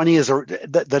 20 is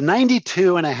the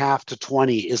 92 and a half to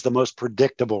 20 is the most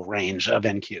predictable range of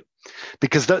NQ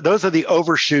because those are the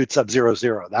overshoots of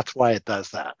 0-0. That's why it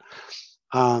does that.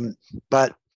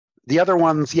 But the other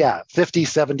ones, 50,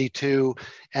 72.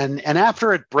 And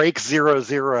after it breaks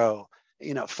 0-0,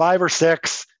 5 or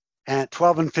 6 and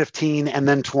 12 and 15 and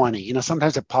then 20.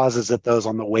 Sometimes it pauses at those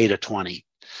on the way to 20.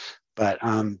 But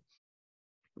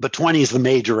But 20 is the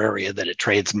major area that it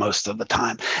trades most of the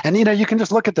time. And, you can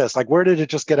just look at this, like, where did it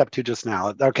just get up to just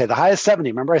now? Okay, the high is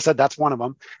 70. Remember I said that's one of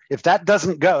them. If that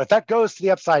goes to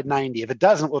the upside 90, if it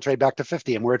doesn't, we'll trade back to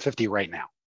 50, and we're at 50 right now.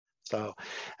 So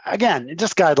again,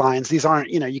 just guidelines. These aren't,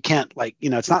 you can't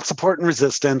it's not support and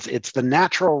resistance. It's the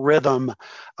natural rhythm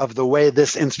of the way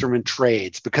this instrument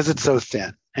trades because it's so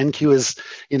thin. NQ is,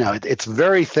 it's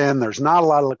very thin. There's not a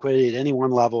lot of liquidity at any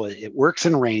one level. It works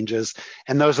in ranges,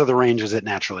 and those are the ranges it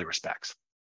naturally respects.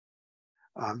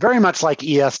 Very much like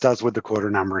ES does with the quarter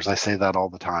numbers. I say that all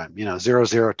the time. 0,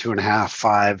 0, 2.5,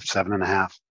 5,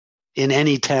 7.5. In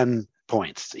any 10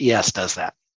 points, ES does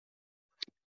that.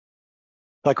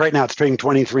 Like right now, it's trading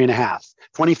 23.5.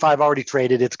 25 already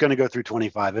traded. It's going to go through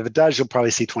 25. If it does, you'll probably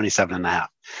see 27.5.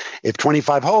 If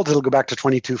 25 holds, it'll go back to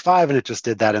 22.5, and it just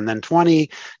did that. And then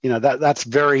 20, that's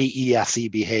very ESE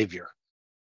behavior.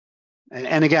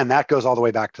 And again, that goes all the way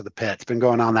back to the pit. It's been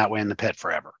going on that way in the pit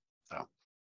forever. So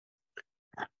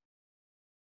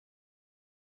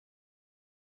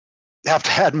you have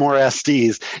to add more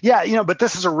SDs. Yeah, but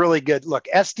this is a really good look.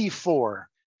 SD4.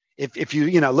 If you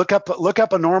look up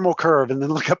a normal curve and then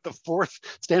look up the fourth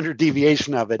standard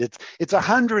deviation of it, it's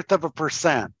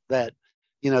 1/100% that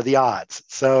the odds.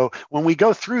 So when we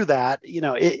go through that,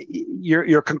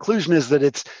 your conclusion is that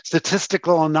it's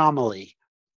statistical anomaly,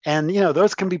 and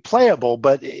those can be playable,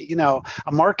 but a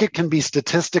market can be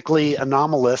statistically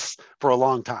anomalous for a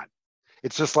long time.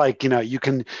 It's just like you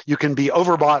can be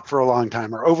overbought for a long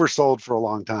time or oversold for a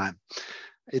long time.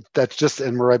 That's just,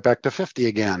 and we're right back to 50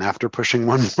 again after pushing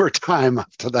one more time up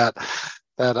to that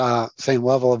same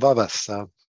level above us. So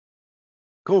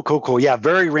cool. Yeah,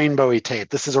 very rainbowy tape.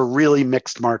 This is a really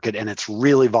mixed market, and it's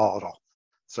really volatile.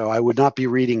 So I would not be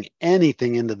reading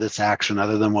anything into this action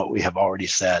other than what we have already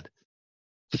said.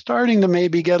 Starting to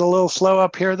maybe get a little slow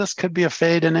up here. This could be a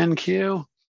fade in NQ.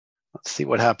 Let's see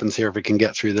what happens here if we can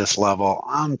get through this level.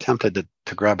 I'm tempted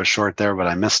to grab a short there, but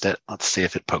I missed it. Let's see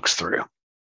if it pokes through.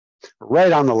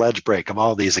 Right on the ledge break of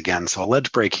all these again. So a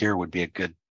ledge break here would be a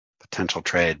good potential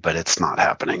trade, but it's not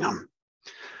happening.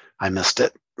 I missed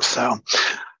it. So,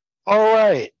 all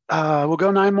right. We'll go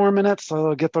 9 more minutes.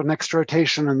 I'll get the next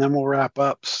rotation, and then we'll wrap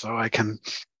up so I can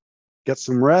get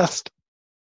some rest.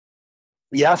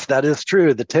 Yes, that is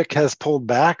true. The tick has pulled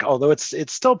back, although it's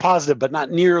still positive, but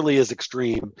not nearly as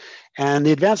extreme. And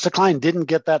the advanced decline didn't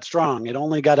get that strong. It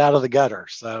only got out of the gutter.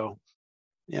 So,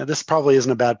 this probably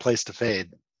isn't a bad place to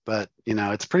fade. But,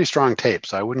 it's pretty strong tape,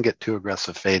 so I wouldn't get too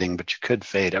aggressive fading, but you could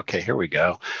fade. Okay, here we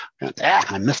go.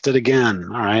 I missed it again.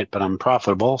 All right, but I'm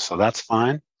profitable, so that's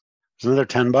fine. There's another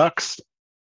 $10. Let's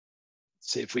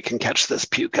see if we can catch this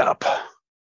puke up.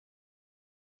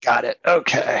 Got it.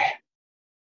 Okay.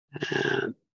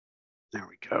 And there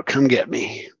we go. Come get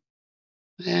me.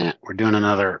 We're doing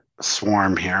another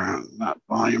swarm here. That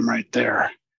volume right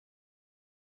there.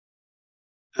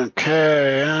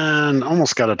 Okay, and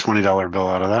almost got a $20 bill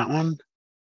out of that one.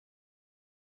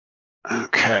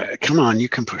 Okay, come on, you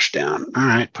can push down. All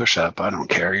right, push up. I don't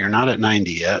care. You're not at 90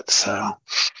 yet, so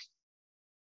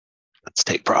let's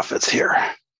take profits here.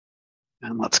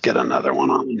 And let's get another one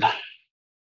on.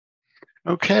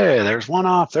 Okay, there's one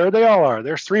off. There they all are.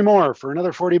 There's 3 more for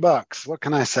another $40. What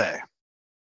can I say?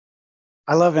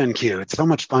 I love NQ. It's so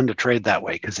much fun to trade that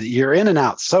way because you're in and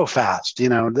out so fast.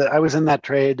 I was in that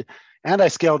trade. And I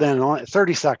scaled in, only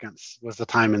 30 seconds was the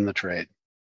time in the trade.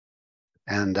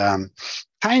 And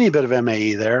tiny bit of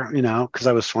MAE there, because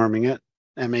I was swarming it.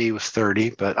 MAE was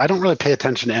 30, but I don't really pay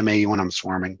attention to MAE when I'm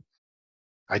swarming.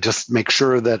 I just make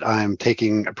sure that I'm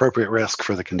taking appropriate risk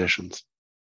for the conditions.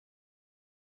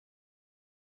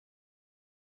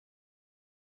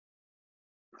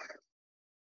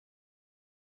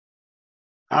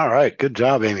 All right, good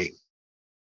job, Amy.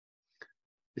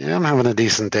 Yeah, I'm having a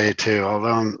decent day too,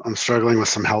 although I'm struggling with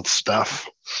some health stuff.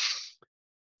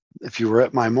 If you were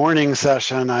at my morning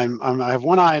session, I have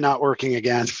one eye not working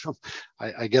again.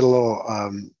 I get a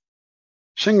little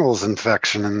shingles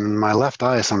infection in my left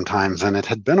eye sometimes, and it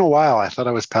had been a while. I thought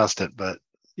I was past it, but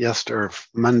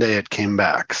Monday it came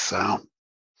back. So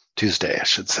Tuesday, I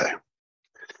should say.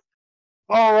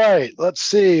 All right, let's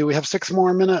see. We have 6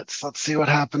 more minutes. Let's see what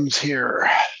happens here.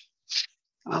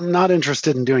 I'm not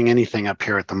interested in doing anything up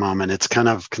here at the moment. It's kind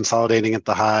of consolidating at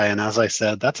the high. And as I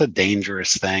said, that's a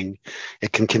dangerous thing.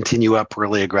 It can continue up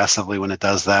really aggressively when it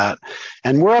does that.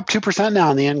 And we're up 2% now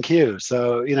in the NQ.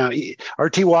 So,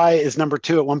 RTY is number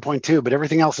 2 at 1.2, but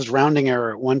everything else is rounding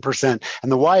error at 1%.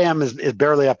 And the YM is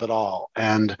barely up at all.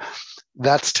 And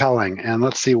that's telling. And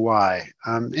let's see why.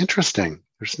 Interesting.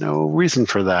 There's no reason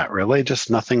for that, really. Just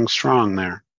nothing strong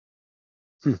there.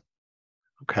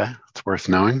 Okay, that's worth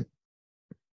knowing.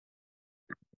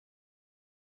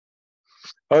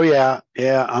 Oh yeah,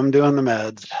 yeah. I'm doing the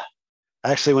meds.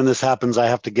 Actually, when this happens, I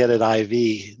have to get it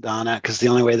IV, Donna, because the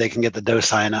only way they can get the dose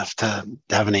high enough to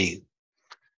have any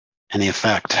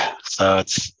effect. So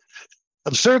it's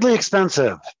absurdly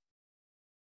expensive.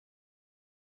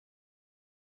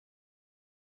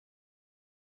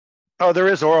 Oh, there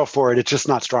is oral for it. It's just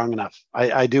not strong enough.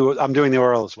 I'm doing the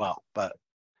oral as well, but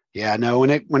yeah, no,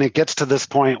 when it gets to this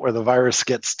point where the virus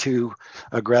gets too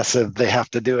aggressive, they have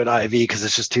to do it IV because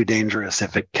it's just too dangerous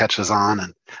if it catches on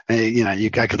and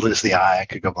I could lose the eye. I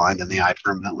could go blind in the eye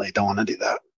permanently. Don't want to do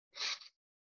that.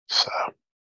 So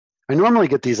I normally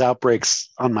get these outbreaks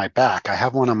on my back. I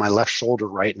have one on my left shoulder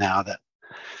right now. That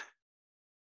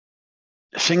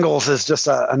shingles is just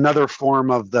another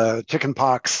form of the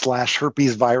chickenpox slash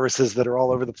herpes viruses that are all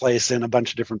over the place in a bunch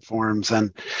of different forms.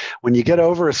 And when you get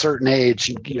over a certain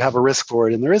age, you have a risk for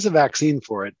it. And there is a vaccine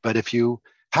for it. But if you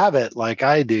have it like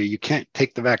I do, you can't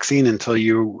take the vaccine until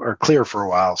you are clear for a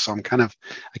while. So I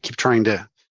keep trying to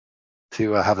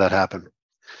have that happen.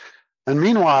 And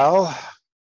meanwhile,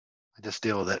 I just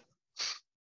deal with it.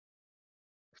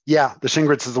 Yeah, the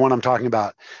Shingrix is the one I'm talking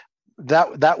about.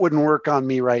 That wouldn't work on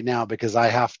me right now because I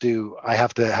have to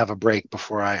have a break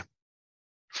before I.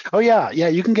 Oh yeah,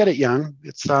 you can get it young.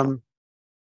 It's I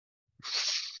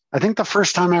think the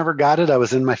first time I ever got it, I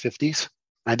was in my 50s.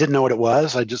 I didn't know what it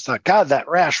was. I just thought, God, that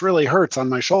rash really hurts on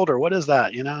my shoulder. What is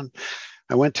that?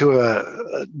 I went to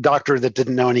a doctor that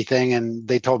didn't know anything, and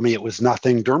they told me it was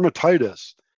nothing,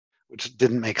 dermatitis, which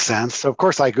didn't make sense. So of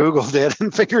course I Googled it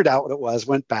and figured out what it was.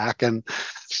 Went back, and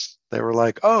they were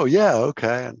like, "Oh yeah,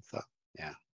 okay." And so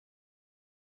yeah,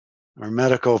 our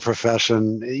medical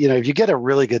profession, if you get a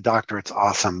really good doctor, it's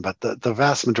awesome. But the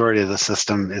vast majority of the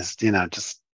system is,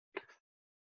 just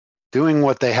doing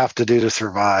what they have to do to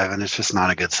survive. And it's just not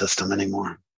a good system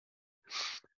anymore.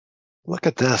 Look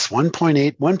at this,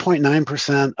 1.8,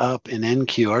 1.9% up in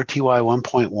NQ, RTY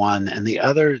 1.1. And the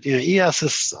other, ES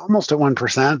is almost at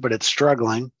 1%, but it's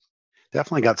struggling.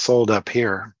 Definitely got sold up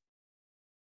here.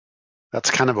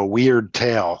 That's kind of a weird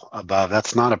tail above.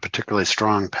 That's not a particularly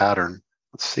strong pattern.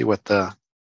 Let's see what the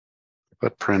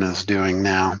footprint is doing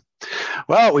now.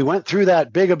 Well, we went through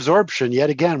that big absorption yet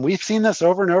again. We've seen this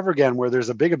over and over again where there's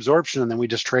a big absorption and then we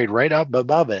just trade right up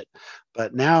above it.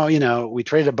 But now, we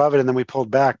traded above it and then we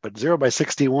pulled back. But 0 by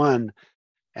 61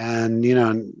 and,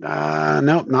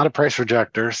 nope, not a price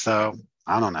rejector. So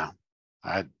I don't know.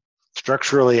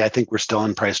 Structurally, I think we're still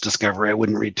in price discovery. I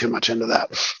wouldn't read too much into that.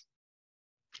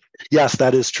 Yes,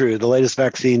 that is true. The latest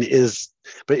vaccine is,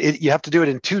 but you have to do it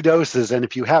in 2 doses. And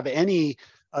if you have any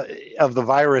of the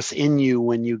virus in you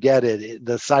when you get it,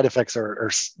 the side effects are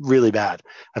really bad.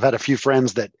 I've had a few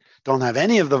friends that don't have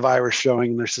any of the virus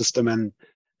showing in their system, and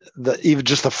even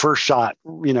just the first shot,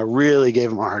 really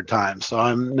gave them a hard time. So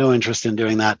I'm no interest in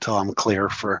doing that till I'm clear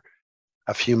for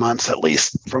a few months at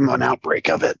least from an outbreak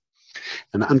of it.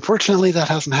 And unfortunately, that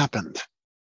hasn't happened.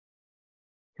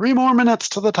 3 more minutes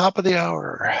to the top of the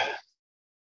hour.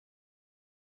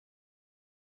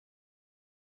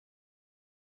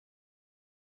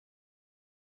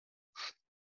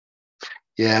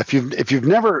 Yeah, if you've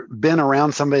never been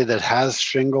around somebody that has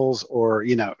shingles or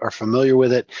are familiar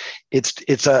with it,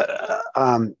 it's a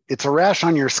rash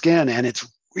on your skin and it's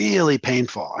really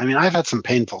painful. I mean, I've had some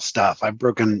painful stuff. I've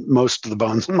broken most of the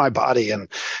bones in my body and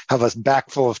have a back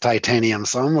full of titanium,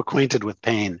 so I'm acquainted with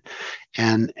pain,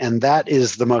 and that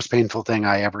is the most painful thing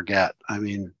I ever get. I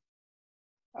mean,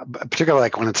 particularly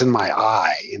like when it's in my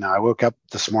eye. I woke up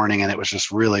this morning and it was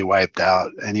just really wiped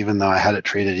out, and even though I had it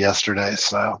treated yesterday,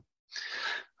 so.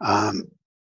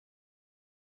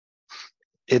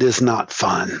 It is not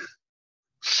fun.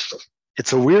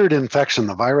 It's a weird infection.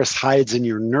 The virus hides in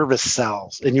your nerve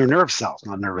cells,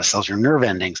 not nervous cells, your nerve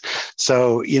endings.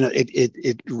 So,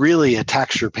 it really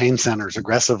attacks your pain centers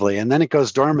aggressively, and then it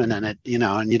goes dormant and and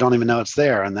you don't even know it's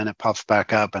there. And then it pops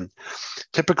back up, and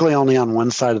typically only on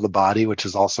one side of the body, which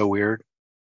is also weird.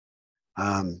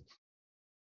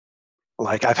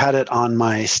 Like I've had it on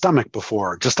my stomach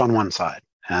before, just on one side.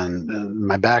 And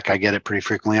my back, I get it pretty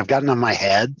frequently. I've gotten on my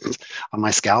head, on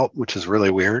my scalp, which is really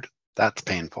weird. That's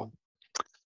painful.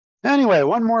 Anyway,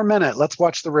 1 more minute. Let's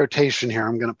watch the rotation here.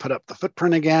 I'm going to put up the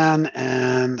footprint again,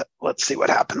 and let's see what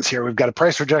happens here. We've got a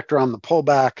price rejector on the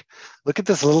pullback. Look at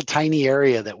this little tiny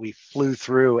area that we flew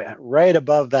through right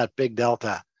above that big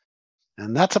delta.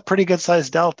 And that's a pretty good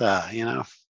sized delta,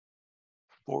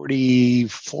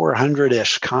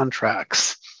 4,400-ish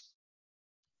contracts.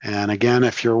 And again,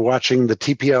 if you're watching the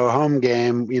TPO home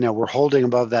game, we're holding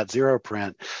above that 0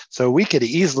 print. So we could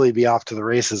easily be off to the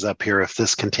races up here if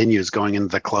this continues going into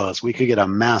the close. We could get a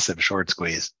massive short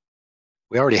squeeze.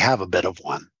 We already have a bit of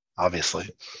one, obviously.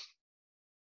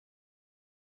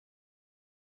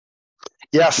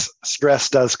 Yes, stress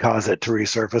does cause it to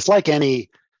resurface. Like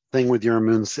anything with your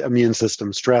immune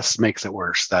system, stress makes it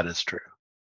worse. That is true.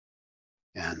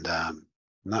 And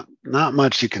not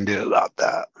much you can do about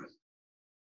that.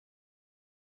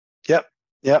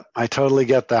 Yep, I totally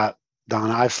get that,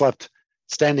 Donna. I've slept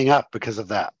standing up because of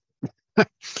that.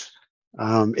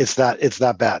 It's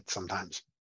that bad sometimes.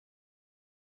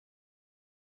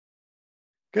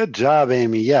 Good job,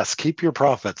 Amy. Yes, keep your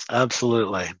profits.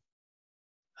 Absolutely.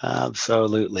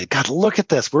 God, look at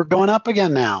this. We're going up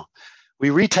again now. We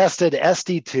retested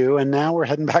SD2 and now we're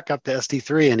heading back up to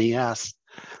SD3 and ES.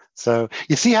 So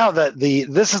you see how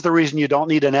this is the reason you don't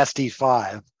need an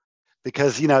SD5,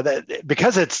 because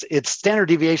because it's standard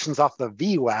deviations off the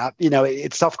VWAP,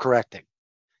 it's self-correcting.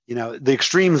 The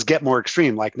extremes get more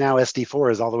extreme. Like now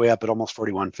SD4 is all the way up at almost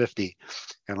 4150.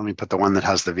 And let me put the one that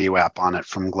has the VWAP on it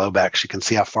from Globex. You can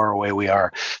see how far away we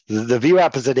are. The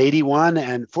VWAP is at 81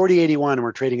 and 4081, and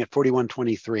we're trading at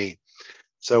 4123.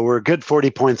 So we're a good 40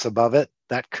 points above it.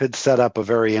 That could set up a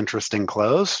very interesting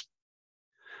close.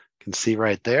 You can see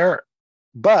right there.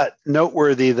 But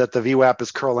noteworthy that the VWAP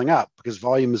is curling up because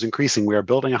volume is increasing. We are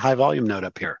building a high volume node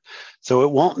up here. So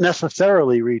it won't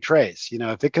necessarily retrace.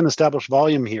 If it can establish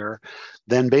volume here,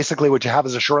 then basically what you have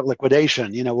is a short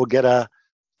liquidation. We'll get a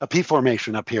P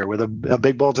formation up here with a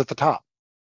big bulge at the top.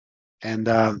 And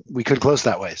we could close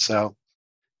that way. So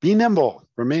be nimble,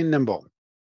 remain nimble.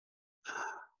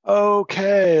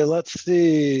 Okay, let's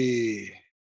see.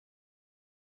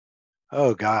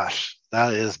 Oh gosh,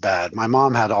 that is bad. My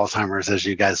mom had Alzheimer's, as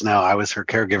you guys know. I was her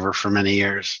caregiver for many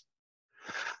years.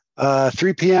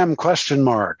 3 p.m. question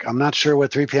mark. I'm not sure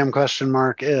what 3 p.m. question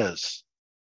mark is.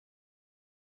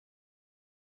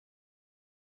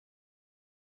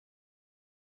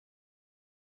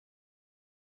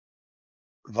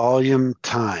 Volume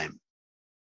time.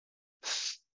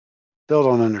 Still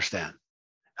don't understand.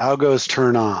 Algos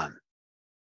turn on.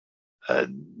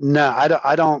 No,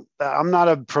 I don't. I'm not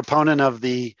a proponent of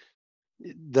the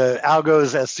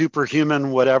algos as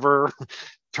superhuman, whatever.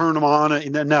 Turn them on.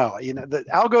 No, the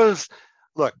algos.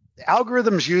 Look,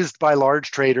 algorithms used by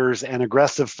large traders and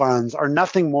aggressive funds are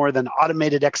nothing more than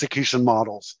automated execution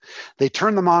models. They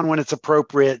turn them on when it's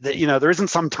appropriate. There isn't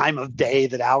some time of day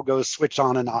that algos switch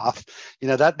on and off.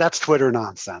 That's Twitter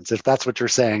nonsense. If that's what you're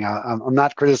saying, I'm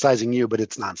not criticizing you, but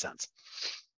it's nonsense.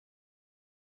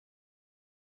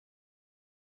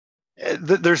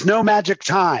 There's no magic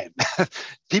time.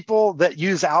 People that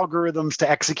use algorithms to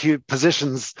execute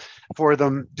positions for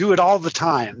them do it all the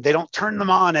time. They don't turn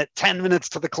them on at 10 minutes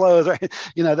to the close. Right?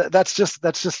 That's just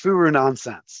furu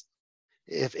nonsense.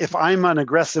 If I'm an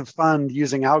aggressive fund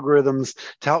using algorithms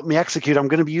to help me execute, I'm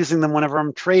going to be using them whenever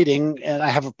I'm trading, and I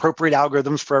have appropriate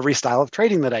algorithms for every style of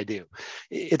trading that I do.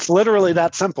 It's literally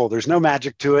that simple. There's no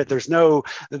magic to it.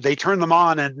 They turn them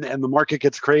on and the market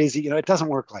gets crazy. It doesn't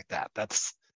work like that.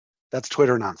 That's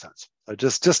Twitter nonsense. So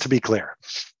just to be clear.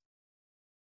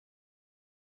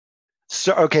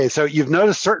 So you've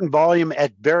noticed certain volume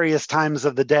at various times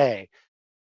of the day.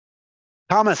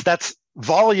 Thomas, that's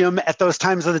volume at those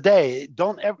times of the day.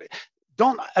 Don't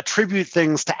attribute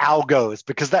things to algos,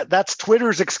 because that's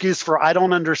Twitter's excuse for I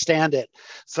don't understand it.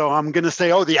 So I'm going to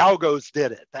say, oh, the algos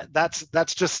did it.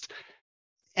 That's just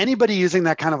anybody using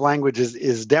that kind of language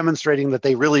is demonstrating that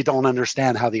they really don't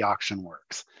understand how the auction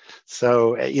works.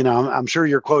 So, I'm sure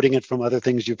you're quoting it from other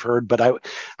things you've heard, but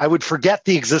I would forget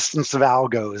the existence of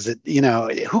algos.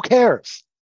 Who cares?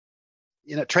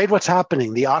 Trade what's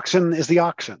happening. The auction is the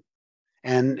auction.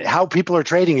 And how people are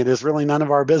trading it is really none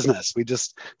of our business. We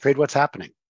just trade what's happening.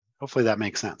 Hopefully that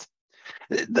makes sense.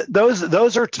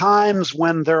 Those are times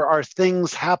when there are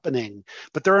things happening,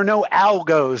 but there are no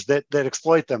algos that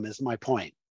exploit them, is my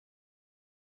point.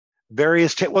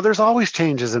 There's always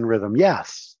changes in rhythm,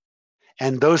 yes.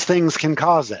 And those things can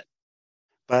cause it.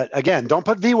 But again, don't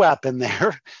put VWAP in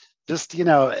there. Just,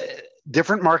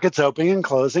 different markets opening and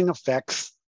closing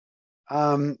affects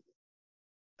the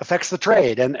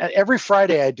trade. And every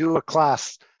Friday I do a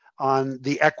class on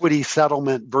the equity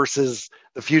settlement versus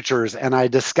the futures. And I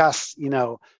discuss,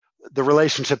 the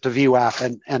relationship to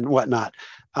VWAP and whatnot.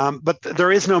 But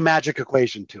there is no magic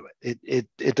equation to it.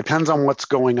 It depends on what's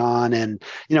going on. And,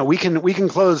 we can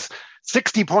close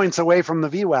 60 points away from the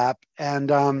VWAP, and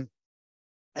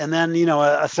then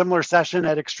a similar session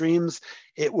at extremes,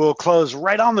 it will close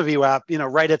right on the VWAP,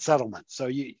 right at settlement. So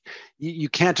you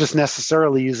can't just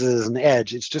necessarily use it as an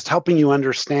edge. It's just helping you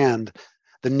understand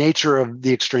the nature of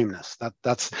the extremeness.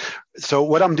 So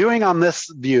what I'm doing on this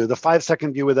view, the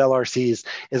 5-second view with LRCs,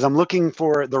 is I'm looking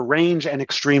for the range and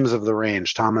extremes of the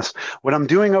range, Thomas. What I'm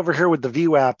doing over here with the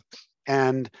VWAP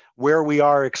And where we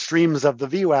are extremes of the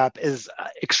VWAP is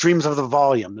extremes of the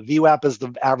volume. The VWAP is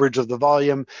the average of the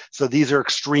volume. So these are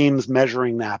extremes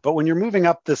measuring that. But when you're moving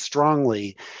up this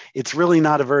strongly, it's really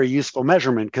not a very useful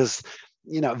measurement because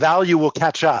value will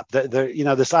catch up.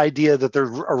 This idea that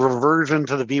there's a reversion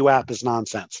to the VWAP is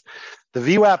nonsense. The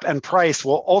VWAP and price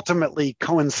will ultimately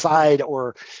coincide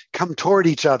or come toward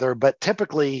each other, but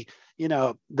typically,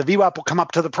 the VWAP will come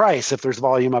up to the price if there's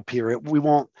volume up here. We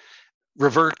won't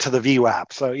revert to the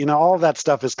VWAP. So, all of that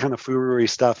stuff is kind of foolery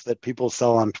stuff that people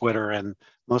sell on Twitter, and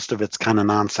most of it's kind of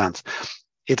nonsense.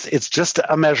 It's just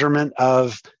a measurement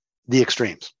of the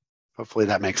extremes. Hopefully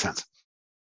that makes sense.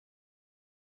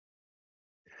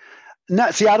 No,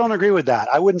 see, I don't agree with that.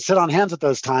 I wouldn't sit on hands at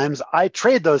those times. I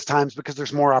trade those times because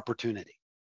there's more opportunity.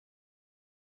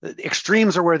 The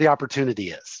extremes are where the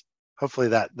opportunity is. Hopefully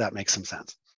that makes some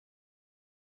sense.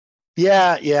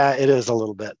 Yeah, it is a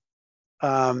little bit.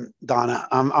 Donna,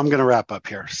 I'm going to wrap up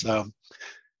here. So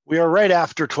we are right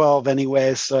after 12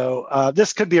 anyway. So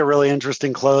this could be a really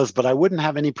interesting close, but I wouldn't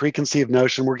have any preconceived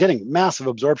notion. We're getting massive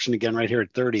absorption again right here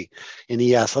at 30 in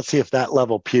ES. Let's see if that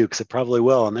level pukes. It probably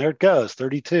will. And there it goes,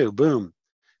 32, boom.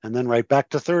 And then right back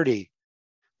to 30.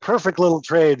 Perfect little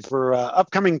trade for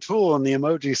upcoming tool in the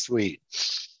emoji suite.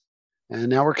 And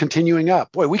now we're continuing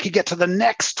up. Boy, we could get to the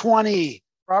next 20,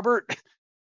 Robert.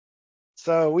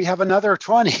 So we have another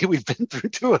 20. We've been through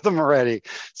 2 of them already.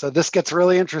 So this gets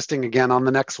really interesting again on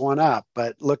the next one up.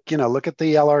 But look at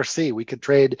the LRC. We could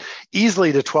trade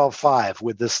easily to 12.5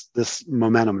 with this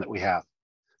momentum that we have.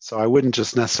 So I wouldn't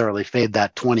just necessarily fade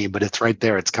that 20, but it's right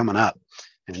there. It's coming up.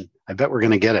 And I bet we're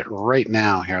going to get it right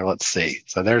now here. Let's see.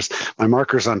 So there's my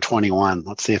markers on 21.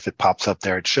 Let's see if it pops up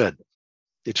there. It should.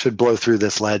 It should blow through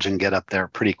this ledge and get up there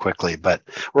pretty quickly. But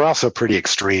we're also pretty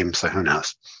extreme, so who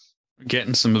knows?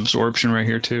 Getting some absorption right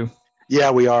here too.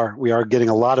 Yeah, we are. We are getting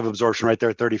a lot of absorption right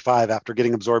there at 35 after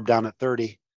getting absorbed down at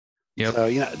 30. Yep. So,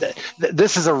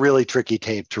 this is a really tricky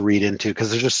tape to read into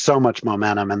because there's just so much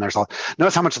momentum and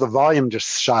notice how much of the volume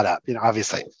just shot up,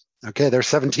 obviously. Okay, there's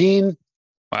 17.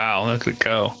 Wow, look at it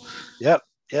go. Yep.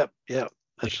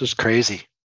 That's just crazy.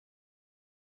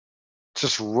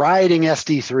 Just riding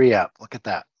SD3 up. Look at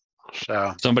that.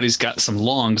 So somebody's got some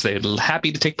longs they're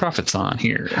happy to take profits on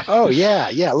here. Oh, yeah.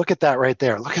 Look at that right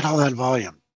there. Look at all that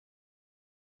volume.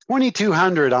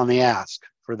 2,200 on the ask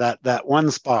for that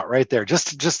one spot right there.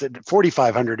 Just at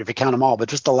 4,500 if you count them all, but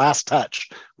just the last touch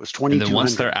was 2,200. And then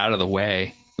once they're out of the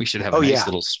way, we should have a nice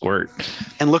little squirt.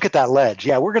 And look at that ledge.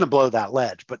 Yeah, we're going to blow that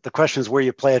ledge, but the question is where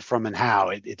you play it from and how.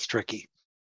 It's tricky.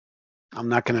 I'm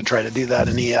not going to try to do that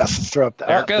in ES. Let's throw up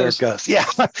there it goes. Yeah,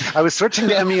 I was switching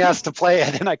to MES to play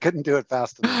it, and I couldn't do it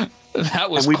fast enough.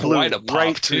 That was quite a pop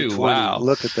right too. Wow!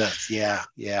 Look at this.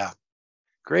 Yeah.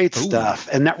 Great stuff.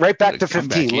 And that right back to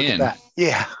 15. Look at that.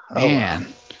 Yeah. Man.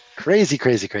 Crazy.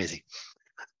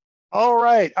 All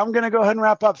right. I'm going to go ahead and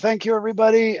wrap up. Thank you,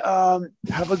 everybody.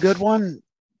 Have a good one.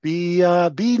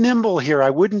 Be nimble here. I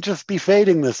wouldn't just be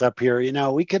fading this up here.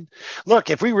 We could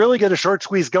look if we really get a short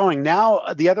squeeze going. Now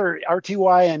the other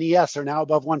RTY and ES are now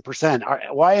above 1%.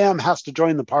 YM has to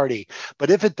join the party, but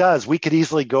if it does, we could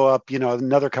easily go up,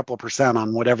 another couple of percent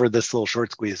on whatever this little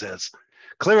short squeeze is.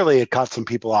 Clearly, it caught some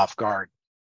people off guard.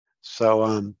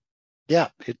 So,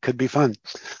 it could be fun.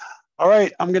 All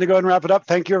right, I'm going to go ahead and wrap it up.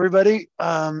 Thank you, everybody.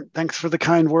 Thanks for the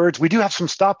kind words. We do have some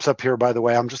stops up here, by the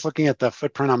way. I'm just looking at the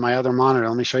footprint on my other monitor.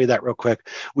 Let me show you that real quick.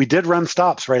 We did run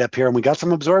stops right up here, and we got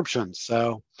some absorption.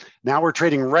 So now we're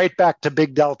trading right back to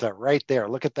Big Delta right there.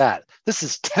 Look at that. This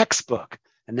is textbook.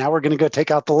 And now we're going to go take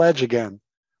out the ledge again.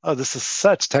 Oh, this is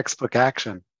such textbook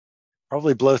action.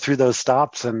 Probably blow through those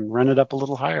stops and run it up a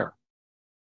little higher.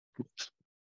 Oops.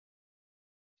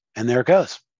 And there it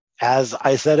goes. As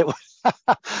I said it was.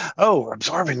 Oh, we're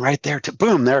absorbing right there too.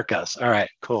 Boom, there it goes. All right,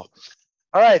 cool.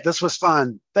 All right, this was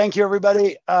fun. Thank you,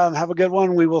 everybody. Have a good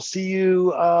one. We will see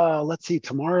you. Let's see,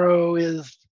 tomorrow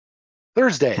is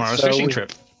Thursday. Tomorrow's fishing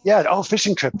trip. Yeah,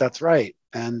 fishing trip. That's right.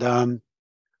 And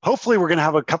hopefully we're going to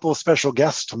have a couple of special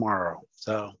guests tomorrow.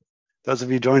 So those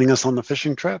of you joining us on the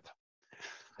fishing trip,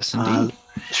 yes, indeed.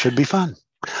 Should be fun.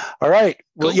 All right.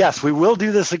 Well, yes, we will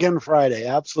do this again Friday.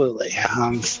 Absolutely.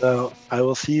 So I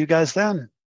will see you guys then.